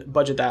and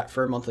budget that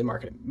for monthly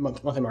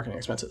marketing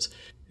expenses.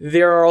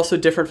 There are also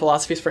different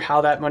philosophies for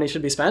how that money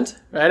should be spent,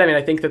 right? I mean,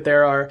 I think that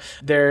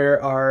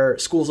there are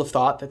schools of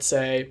thought that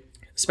say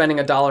spending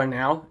 $1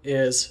 now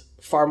is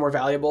far more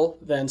valuable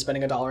than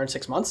spending $1 in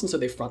 6 months. And so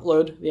they front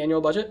load the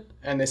annual budget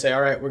and they say,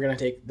 all right, we're going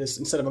to take this,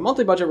 instead of a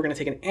monthly budget, we're going to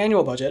take an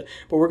annual budget,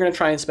 but we're going to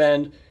try and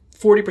spend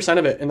 40%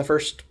 of it in the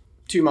first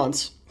 2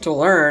 months to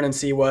learn and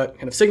see what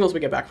kind of signals we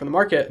get back from the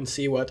market and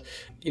see what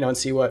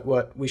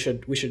we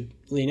should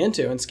lean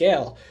into and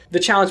scale. The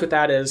challenge with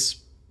that is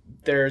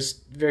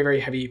there's very, very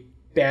heavy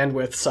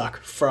bandwidth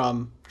suck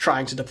from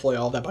trying to deploy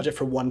all of that budget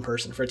for one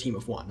person, for a team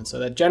of one. And so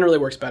that generally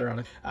works better on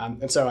it.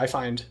 And so I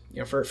find,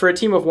 for a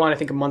team of one, I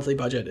think a monthly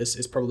budget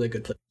is probably a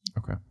good place.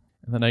 Okay.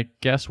 And then I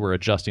guess we're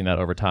adjusting that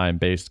over time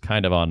based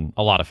kind of on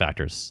a lot of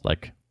factors,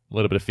 like a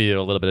little bit of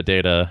feel, a little bit of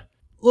data.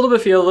 A little bit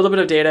of feel, a little bit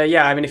of data.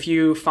 Yeah. I mean, if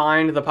you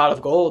find the pot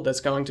of gold that's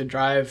going to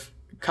drive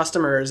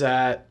customers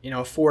at,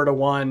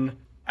 4-to-1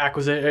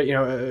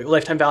 acquisition,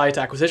 lifetime value to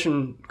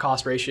acquisition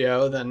cost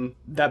ratio, then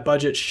that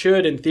budget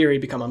should, in theory,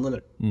 become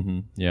unlimited. Mm-hmm.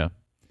 Yeah.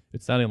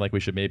 It's sounding like we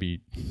should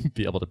maybe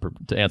be able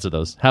to answer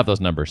those, have those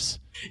numbers.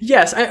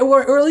 Yes,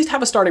 or at least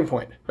have a starting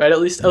point, right?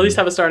 At least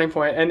have a starting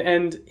point.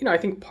 And I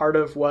think part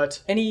of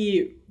what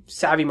any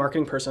savvy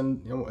marketing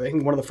person, I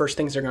think one of the first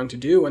things they're going to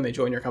do when they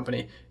join your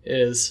company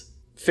is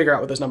figure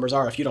out what those numbers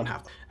are if you don't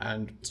have them.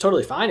 And it's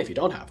totally fine if you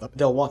don't have them.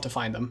 They'll want to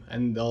find them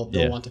and they'll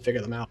want to figure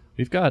them out.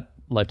 We've got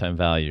lifetime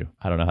value.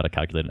 I don't know how to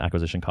calculate an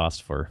acquisition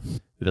cost for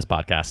this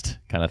podcast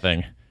kind of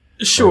thing.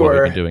 Sure. What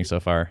we've been doing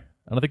so far.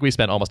 I don't think we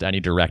spent almost any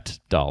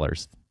direct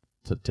dollars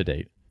to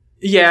date.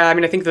 Yeah, I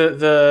mean, I think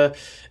the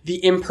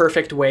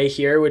imperfect way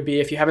here would be,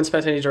 if you haven't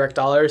spent any direct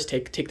dollars,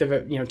 take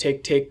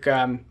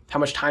how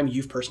much time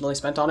you've personally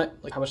spent on it,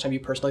 like how much time you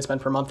personally spend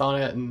per month on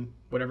it, and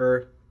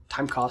whatever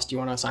time cost you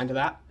want to assign to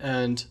that,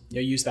 and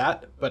use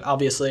that. But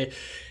obviously,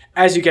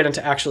 as you get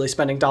into actually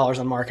spending dollars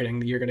on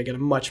marketing, you're going to get a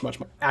much,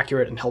 much more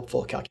accurate and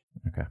helpful calculation.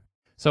 Okay.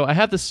 So I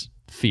have this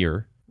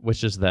fear,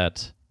 which is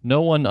that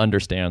no one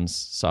understands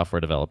software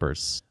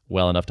developers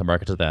well enough to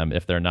market to them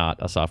if they're not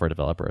a software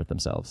developer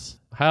themselves.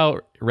 How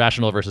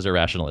rational versus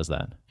irrational is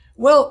that?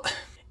 Well,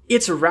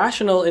 It's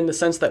rational in the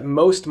sense that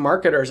most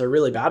marketers are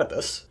really bad at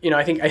this.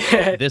 I think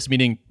this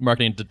meaning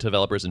marketing to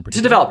developers in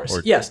particular. To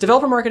developers, yes.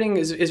 Developer marketing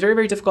is very,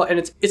 very difficult, and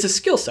it's a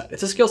skill set.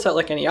 It's a skill set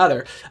like any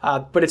other,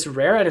 but it's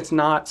rare, and it's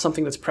not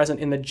something that's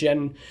present in the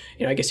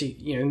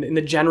in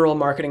the general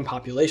marketing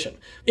population.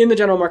 In the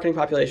general marketing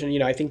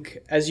population, I think,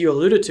 as you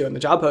alluded to in the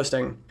job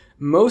posting,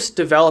 most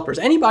developers,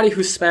 anybody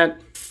who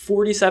spent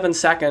 47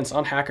 seconds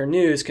on Hacker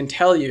News can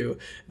tell you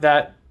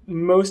that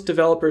most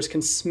developers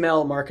can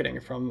smell marketing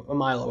from a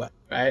mile away,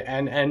 right?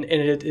 And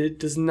it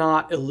does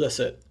not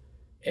elicit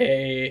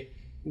a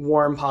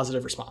warm,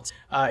 positive response.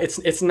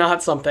 It's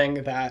not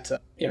something that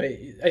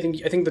I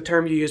think the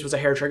term you used was a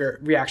hair trigger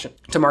reaction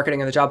to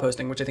marketing and the job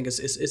posting, which I think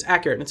is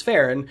accurate and it's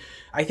fair. And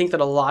I think that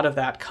a lot of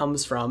that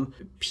comes from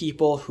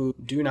people who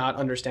do not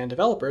understand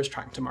developers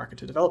trying to market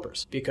to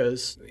developers.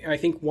 Because I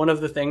think one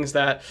of the things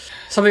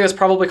something that's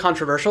probably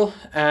controversial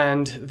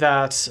and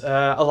that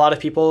a lot of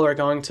people are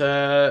going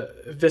to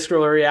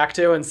viscerally react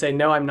to and say,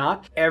 no, I'm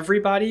not.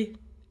 Everybody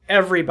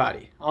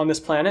on this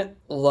planet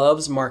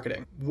loves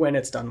marketing when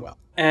it's done well.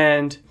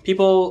 And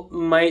people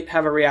might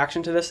have a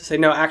reaction to this and say,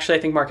 no, actually,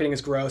 I think marketing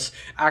is gross.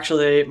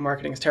 Actually,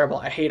 marketing is terrible.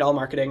 I hate all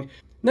marketing.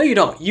 No, you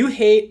don't. You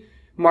hate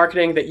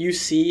marketing that you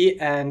see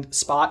and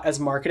spot as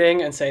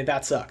marketing and say,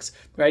 that sucks,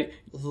 right?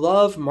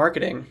 Love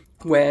marketing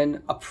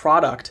when a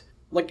product,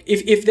 like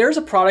if there's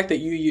a product that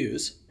you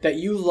use that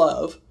you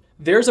love,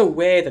 there's a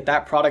way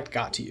that product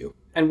got to you.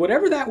 And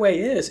whatever that way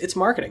is, it's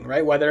marketing,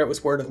 right? Whether it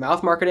was word of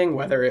mouth marketing,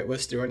 whether it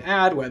was through an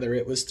ad, whether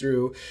it was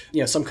through,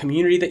 some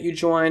community that you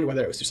joined,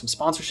 whether it was through some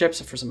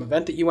sponsorships for some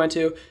event that you went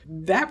to,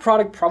 that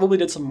product probably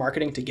did some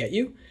marketing to get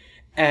you.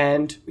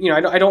 And,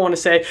 I don't want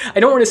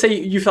to say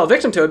you fell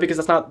victim to it, because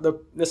it's not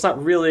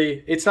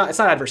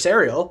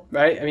adversarial,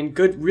 right? I mean,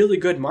 really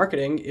good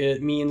marketing,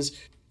 it means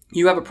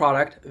you have a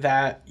product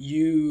that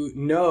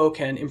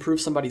can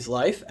improve somebody's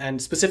life,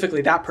 and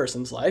specifically that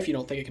person's life. You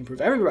don't think it can improve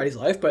everybody's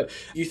life, but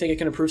you think it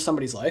can improve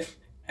somebody's life.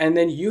 And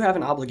then you have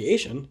an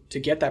obligation to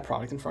get that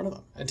product in front of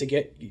them and to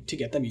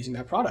get them using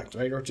that product,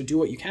 right? Or to do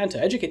what you can to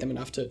educate them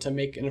enough to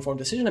make an informed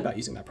decision about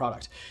using that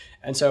product.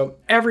 And so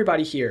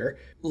everybody here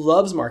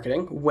loves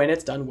marketing when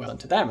it's done well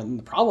to them. And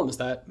the problem is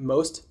that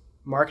most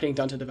marketing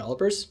done to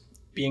developers,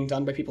 being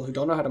done by people who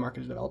don't know how to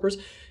market to developers,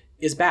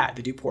 is bad.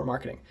 They do poor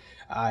marketing.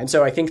 And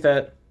so I think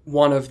that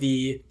one of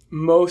the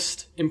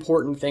most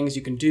important things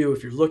you can do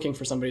if you're looking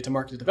for somebody to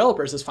market to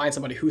developers is find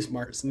somebody who's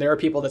markets. And there are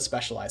people that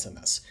specialize in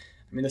this.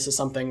 I mean, this is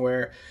something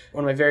where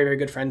one of my very, very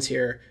good friends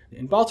here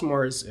in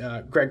Baltimore is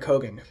Greg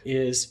Kogan,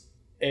 is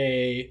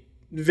a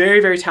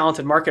very, very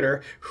talented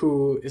marketer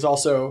who is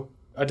also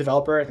a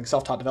developer, I think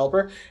self-taught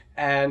developer.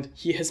 And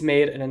he has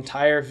made an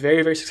entire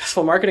very, very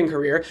successful marketing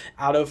career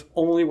out of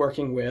only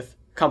working with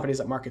companies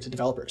that market to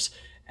developers.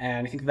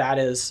 And I think that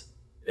is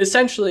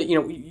essentially,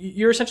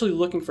 you're essentially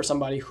looking for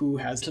somebody who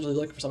has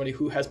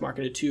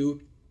marketed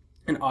to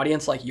an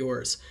audience like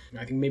yours. And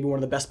I think maybe one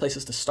of the best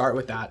places to start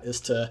with that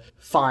is to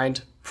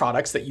find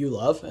products that you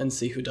love and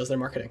see who does their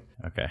marketing.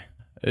 Okay.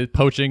 Is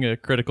poaching a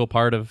critical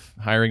part of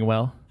hiring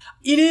well?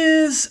 It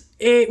is.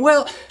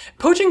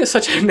 Poaching is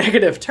such a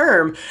negative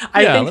term.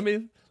 Let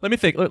me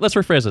think. Let's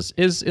rephrase this.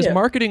 Is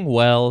marketing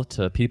well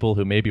to people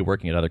who may be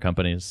working at other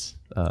companies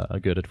a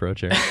good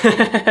approach here?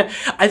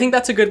 I think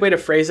that's a good way to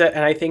phrase it.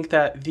 And I think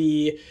that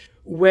the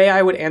way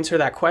I would answer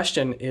that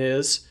question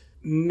is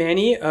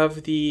many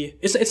of the...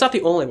 It's not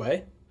the only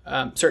way.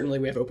 Certainly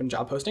we have open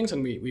job postings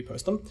and we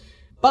post them.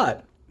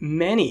 But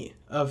many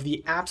of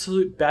the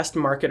absolute best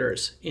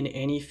marketers in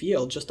any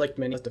field, just like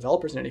many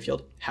developers in any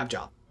field, have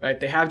jobs, right?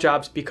 They have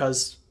jobs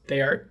because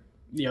they are...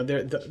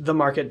 the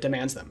market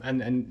demands them,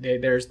 and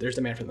there's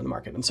demand for them in the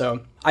market. And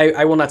so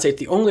I will not say it's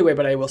the only way,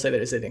 but I will say that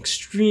it's an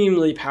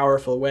extremely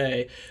powerful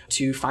way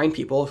to find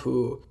people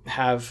who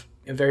have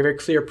a very, very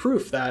clear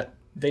proof that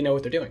they know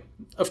what they're doing.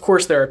 Of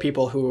course, there are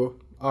people who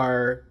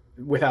are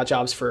without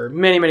jobs for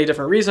many, many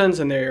different reasons,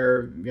 and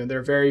they're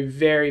very,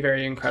 very,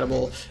 very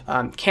incredible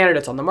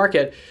candidates on the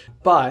market.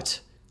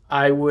 But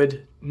I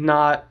would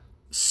not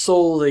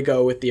solely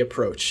go with the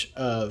approach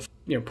of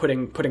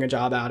putting a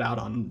job out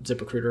on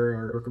ZipRecruiter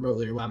or Work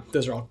Remotely or Web.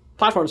 Those are all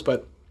platforms,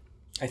 but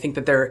I think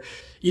that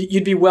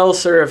you'd be well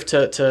served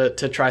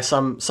to try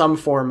some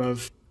form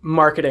of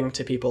marketing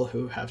to people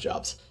who have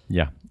jobs.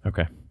 Yeah.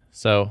 Okay.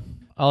 So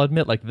I'll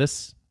admit, like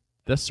this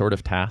sort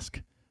of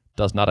task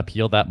does not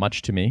appeal that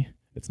much to me.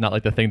 It's not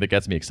like the thing that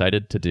gets me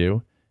excited to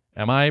do.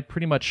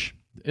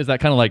 Is that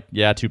kind of like,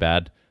 yeah, too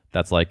bad.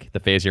 That's like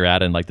the phase you're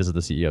at, and like this is the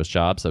CEO's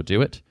job, so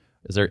do it.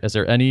 Is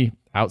there any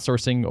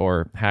outsourcing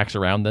or hacks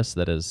around this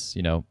that is,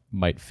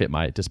 might fit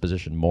my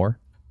disposition more?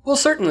 Well,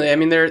 certainly. I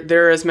mean,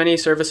 there are as many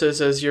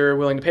services as you're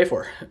willing to pay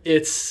for.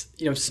 It's,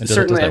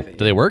 certainly.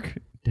 Do they work?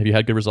 Have you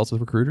had good results with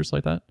recruiters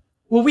like that?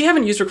 Well, we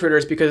haven't used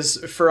recruiters because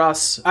for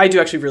us, I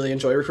do actually really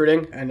enjoy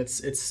recruiting, and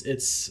it's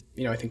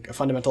I think a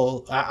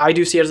fundamental. I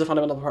do see it as a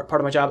fundamental part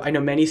of my job. I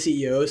know many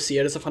CEOs see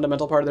it as a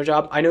fundamental part of their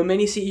job. I know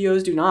many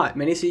CEOs do not.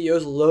 Many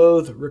CEOs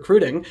loathe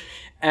recruiting,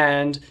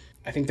 and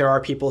I think there are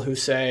people who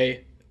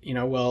say,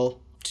 well,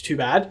 too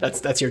bad.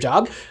 That's your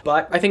job.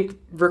 But I think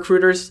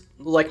recruiters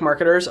like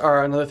marketers,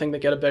 are another thing that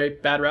get a very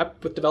bad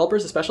rep with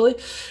developers, especially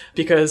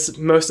because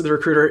most of the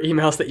recruiter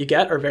emails that you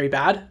get are very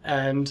bad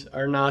and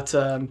are not,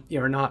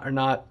 are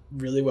not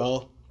really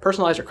well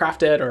personalized or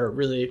crafted or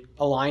really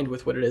aligned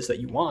with what it is that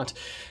you want.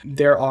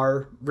 There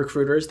are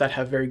recruiters that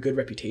have very good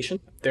reputation.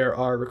 There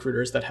are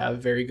recruiters that have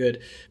very good,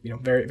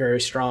 very,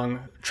 very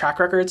strong track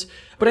records.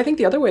 But I think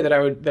the other way that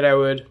I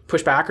would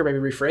push back or maybe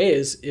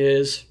rephrase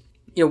is,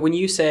 when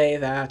you say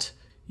that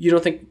you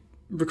don't think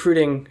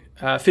recruiting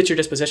fits your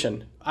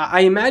disposition, I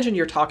imagine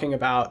you're talking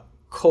about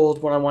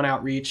cold one-on-one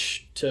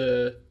outreach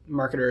to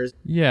marketers.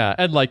 Yeah,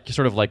 and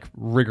sort of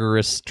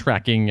rigorous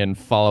tracking and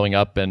following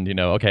up and,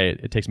 okay,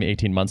 it takes me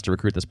 18 months to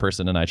recruit this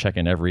person and I check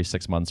in every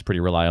 6 months pretty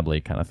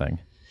reliably kind of thing.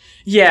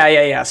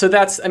 Yeah. So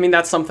that's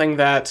something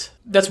that's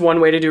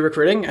one way to do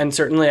recruiting. And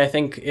certainly I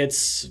think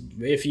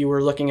if you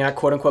were looking at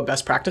quote unquote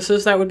best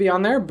practices, that would be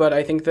on there. But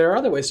I think there are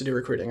other ways to do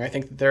recruiting. I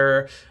think that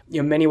there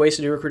are many ways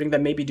to do recruiting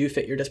that maybe do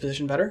fit your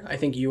disposition better. I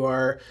think you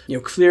are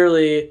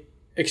clearly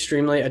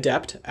extremely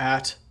adept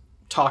at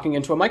talking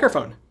into a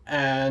microphone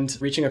and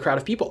reaching a crowd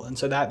of people. And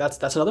so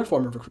that's another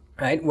form of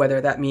recruitment, right? Whether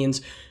that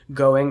means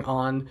going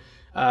on,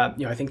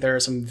 I think there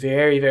are some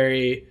very,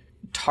 very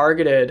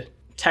targeted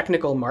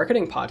technical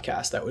marketing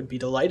podcasts that would be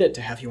delighted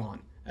to have you on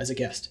as a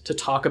guest to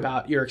talk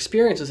about your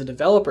experience as a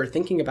developer,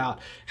 thinking about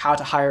how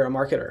to hire a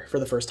marketer for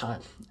the first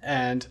time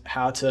and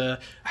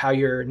how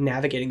you're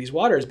navigating these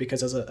waters.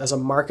 Because as a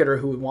marketer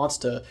who wants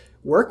to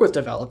work with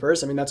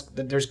developers,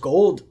 there's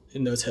gold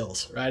in those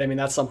hills, right?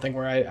 That's something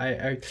where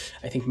I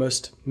think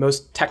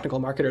most technical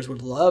marketers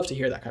would love to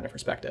hear that kind of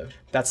perspective.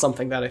 That's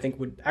something that I think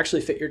would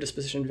actually fit your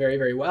disposition very,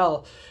 very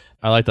well.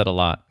 I like that a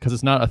lot because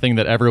it's not a thing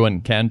that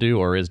everyone can do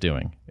or is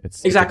doing.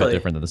 It's exactly a bit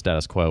different than the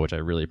status quo, which I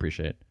really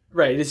appreciate.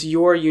 Right. It's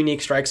your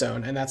unique strike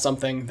zone. And that's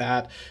something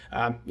that,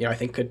 I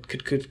think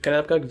could kind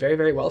of go very,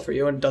 very well for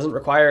you and doesn't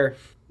require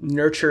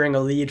nurturing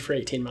a lead for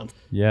 18 months.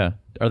 Yeah.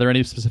 Are there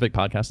any specific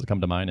podcasts that come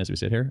to mind as we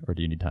sit here, or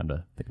do you need time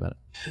to think about it?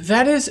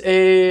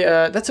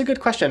 That's a good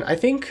question. I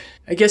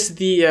guess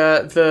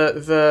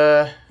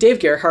the Dave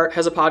Gerhardt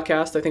has a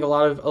podcast. I think a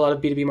lot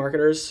of B2B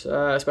marketers,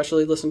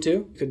 especially listen to.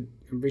 You could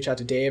reach out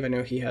to Dave. I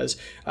know he has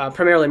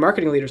primarily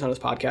marketing leaders on his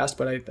podcast,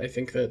 but I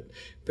think that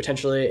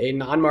potentially a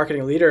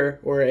non-marketing leader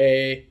or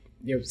a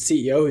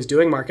CEO who's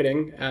doing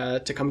marketing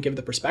to come give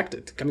that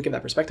perspective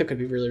could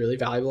be really, really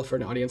valuable for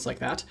an audience like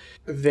that.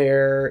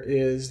 There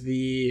is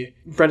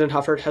Brendan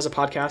Hufford has a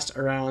podcast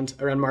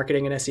around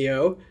marketing and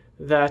SEO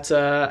that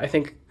I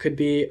think could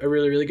be a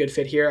really, really good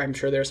fit here. I'm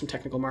sure there are some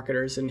technical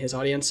marketers in his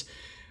audience.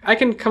 I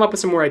can come up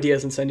with some more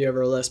ideas and send you over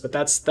a list, but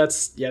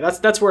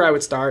that's where I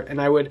would start. And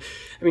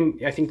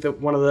I think that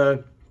one of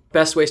the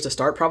best ways to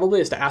start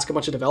probably is to ask a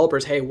bunch of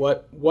developers, hey,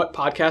 what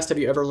podcast have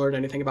you ever learned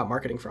anything about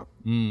marketing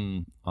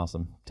from?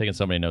 Awesome. Taking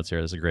so many notes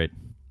here. This is great.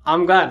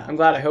 I'm glad.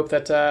 I hope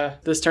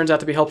that this turns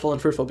out to be helpful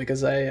and fruitful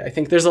because I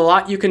think there's a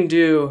lot you can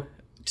do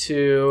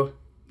to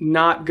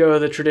not go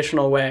the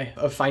traditional way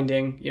of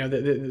finding,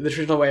 the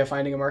traditional way of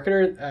finding a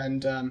marketer.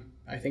 And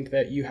I think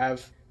that you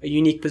have a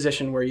unique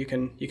position where you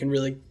can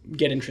really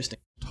get interesting.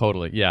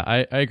 Totally. Yeah,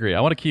 I agree.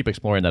 I want to keep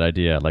exploring that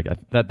idea.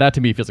 That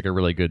to me feels like a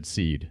really good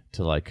seed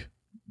to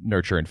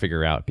nurture and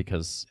figure out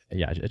because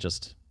that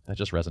just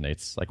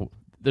resonates.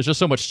 There's just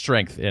so much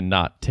strength in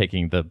not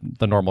taking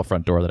the normal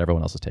front door that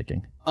everyone else is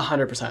taking.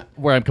 100%.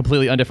 Where I'm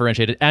completely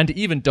undifferentiated and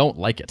even don't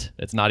like it.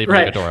 It's not even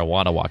a door I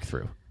want to walk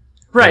through.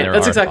 Right.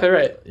 That's exactly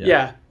right.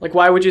 Yeah.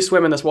 Why would you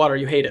swim in this water?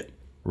 You hate it.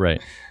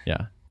 Right.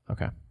 Yeah.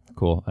 Okay.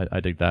 Cool. I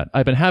dig that.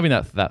 I've been having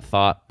that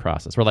thought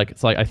process where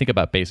I think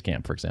about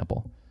Basecamp, for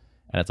example.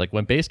 And it's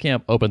when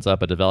Basecamp opens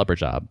up a developer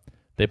job,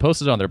 they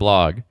post it on their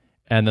blog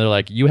and they're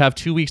like, you have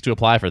 2 weeks to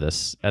apply for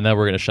this, and then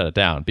we're going to shut it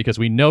down because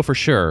we know for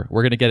sure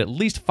we're going to get at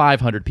least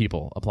 500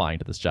 people applying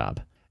to this job.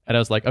 And I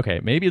was like,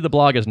 okay, maybe the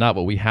blog is not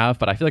what we have,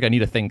 but I feel like I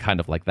need a thing kind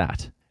of like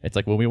that. It's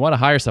when we want to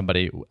hire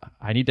somebody,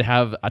 I need to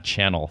have a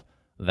channel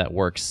that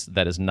works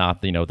that is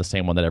not, the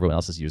same one that everyone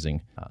else is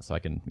using, so I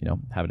can,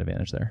 have an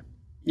advantage there.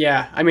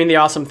 Yeah, the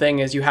awesome thing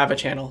is you have a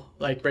channel.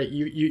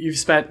 You've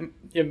spent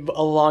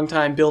a long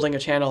time building a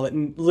channel that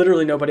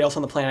literally nobody else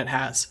on the planet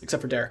has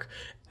except for Derek.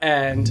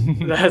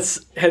 And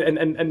that's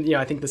and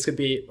I think this could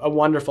be a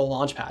wonderful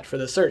launch pad for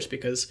this search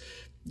because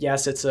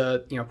yes, it's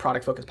a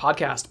product focused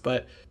podcast,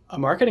 but a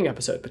marketing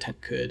episode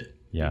potentially could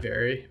be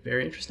very,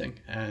 very interesting.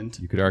 And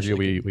you could argue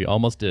we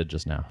almost did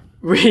just now.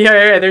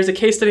 Yeah. There's a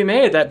case to be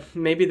made that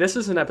maybe this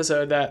is an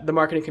episode that the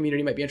marketing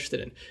community might be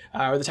interested in,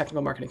 or the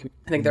technical marketing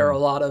community. I think there are a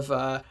lot of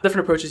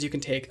different approaches you can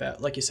take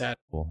that, like you said.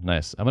 Cool,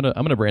 nice. I'm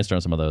gonna brainstorm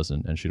some of those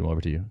and shoot them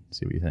over to you.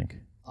 See what you think.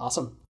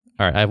 Awesome.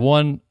 All right, I have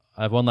one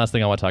last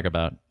thing I want to talk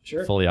about.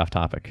 Sure. Fully off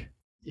topic.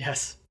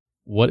 Yes.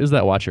 What is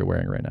that watch you're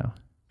wearing right now?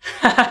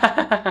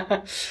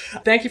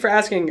 Thank you for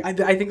asking. I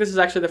think this is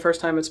actually the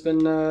first time it's been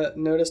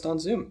noticed on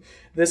Zoom.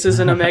 This is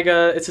an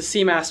Omega. It's a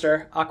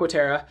Seamaster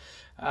Aquaterra.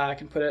 I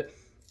can put it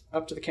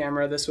up to the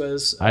camera. This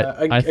was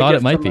I thought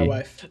it might from my be.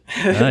 wife.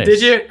 Nice.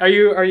 Did you?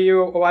 Are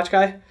you a watch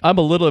guy? I'm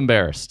a little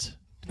embarrassed,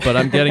 but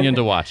I'm getting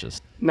into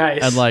watches.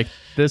 Nice. And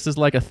this is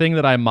a thing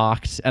that I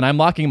mocked, and I'm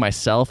mocking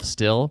myself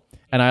still.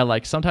 And I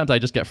like sometimes I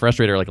just get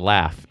frustrated or like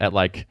laugh at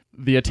like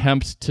the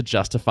attempt to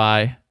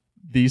justify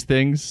these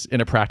things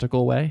in a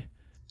practical way.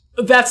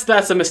 That's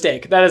a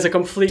mistake. That is a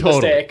complete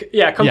mistake.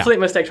 Yeah, complete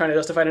mistake trying to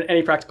justify it in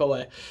any practical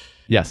way.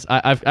 Yes,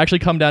 I've actually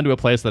come down to a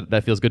place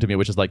that feels good to me,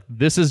 which is like,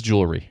 this is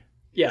jewelry.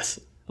 Yes.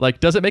 Like,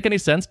 does it make any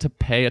sense to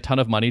pay a ton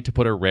of money to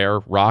put a rare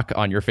rock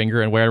on your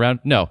finger and wear it around?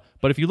 No.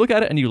 But if you look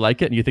at it and you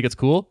like it and you think it's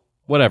cool,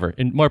 whatever.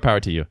 And more power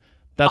to you.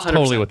 That's 100%.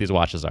 Totally what these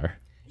watches are.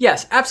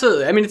 Yes,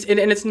 absolutely. I mean,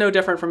 it's no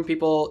different from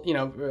people,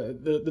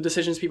 the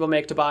decisions people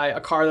make to buy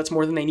a car that's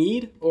more than they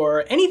need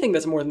or anything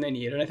that's more than they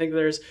need. And I think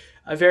there's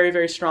a very,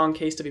 very strong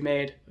case to be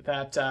made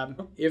that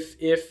if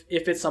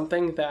it's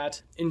something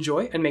that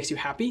enjoy and makes you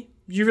happy,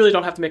 you really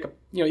don't have to make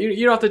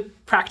you don't have to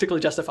practically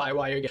justify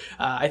why you're getting.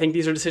 I think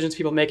these are decisions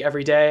people make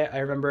every day. I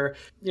remember,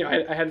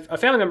 I had a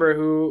family member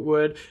who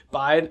would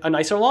buy a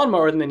nicer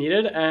lawnmower than they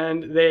needed,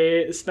 and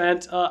they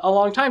spent a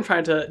long time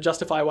trying to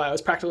justify why it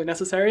was practically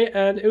necessary,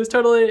 and it was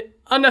totally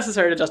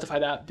unnecessary to justify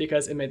that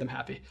because it made them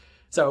happy.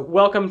 So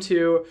welcome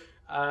to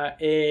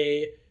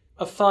a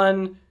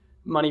fun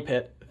money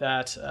pit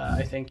that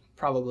I think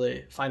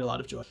probably find a lot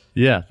of joy.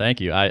 Yeah,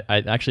 thank you. I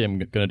actually am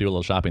going to do a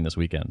little shopping this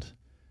weekend.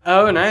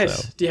 Oh, nice.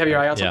 So, do you have your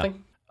eye on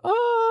something?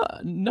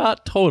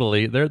 Not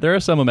totally. There are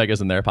some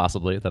Omegas in there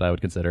possibly that I would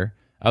consider.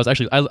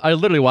 I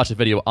literally watched a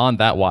video on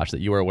that watch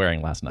that you were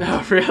wearing last night.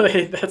 Oh,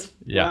 really? That's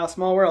wow,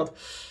 small world.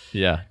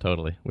 Yeah,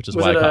 totally. Which is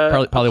why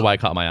probably why it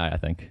caught my eye, I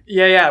think.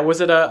 Yeah. Was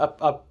it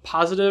a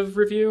positive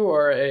review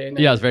or a negative?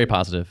 Yeah, it was very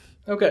positive.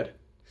 Oh, good.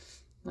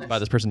 Nice. By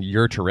this person,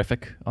 You're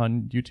Terrific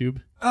on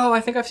YouTube. Oh,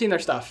 I think I've seen their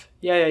stuff.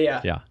 Yeah.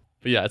 Yeah.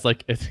 But yeah,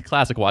 it's a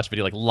classic watch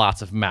video, like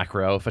lots of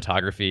macro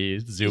photography,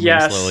 zooming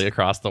slowly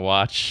across the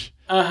watch.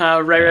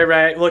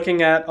 Right.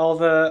 Looking at all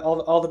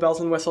the bells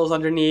and whistles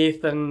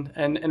underneath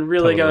and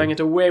really going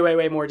into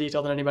way more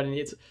detail than anybody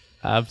needs.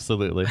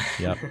 Absolutely.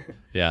 Yep.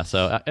 Yeah.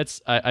 So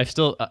I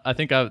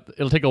think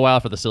it'll take a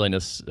while for the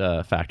silliness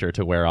factor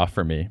to wear off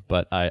for me,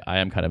 but I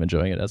am kind of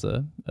enjoying it as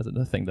a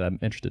thing that I'm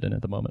interested in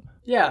at the moment.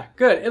 Yeah,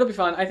 good. It'll be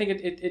fun. I think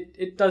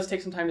it does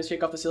take some time to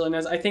shake off the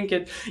silliness. I think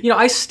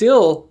I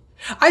still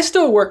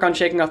work on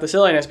shaking off the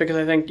silliness because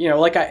I think,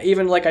 like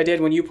I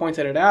did when you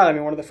pointed it out. I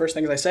mean, one of the first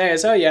things I say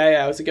is, "Oh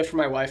yeah, it was a gift from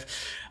my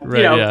wife."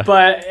 Right,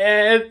 but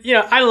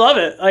I love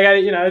it. Like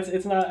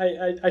it's not.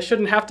 I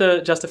shouldn't have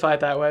to justify it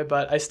that way,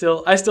 but I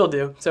still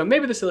do. So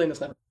maybe the silliness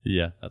never.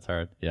 Yeah, that's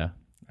hard. Yeah.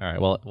 All right.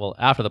 Well,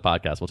 after the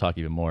podcast, we'll talk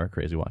even more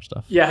crazy watch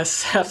stuff.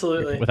 Yes,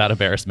 absolutely. Without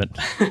embarrassment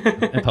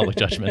and public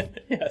judgment.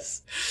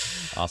 Yes.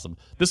 Awesome.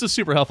 This was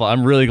super helpful.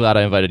 I'm really glad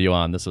I invited you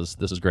on. This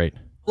was great.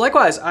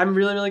 Likewise, I'm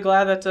really, really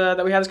glad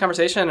that we had this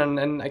conversation,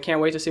 and I can't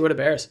wait to see what it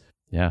bears.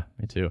 Yeah,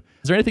 me too.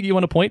 Is there anything you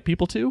want to point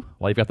people to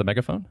while you've got the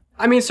megaphone?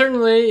 I mean,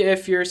 certainly,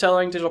 if you're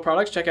selling digital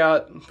products, check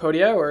out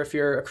Podia, or if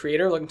you're a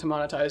creator looking to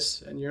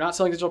monetize and you're not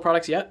selling digital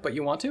products yet, but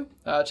you want to,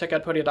 check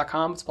out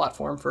Podia.com. It's a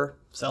platform for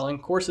selling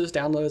courses,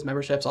 downloads,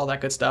 memberships, all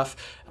that good stuff.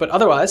 But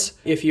otherwise,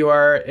 if you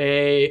are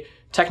a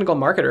technical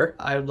marketer,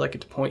 I would like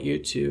to point you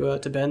to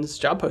Ben's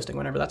job posting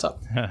whenever that's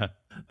up.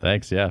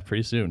 Thanks. Yeah,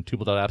 pretty soon.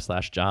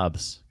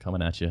 Tuple.app/jobs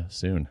coming at you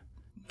soon.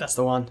 That's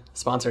the one.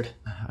 Sponsored.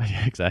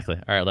 Exactly.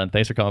 All right, Len.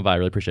 Thanks for coming by. I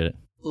really appreciate it.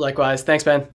 Likewise. Thanks, Ben.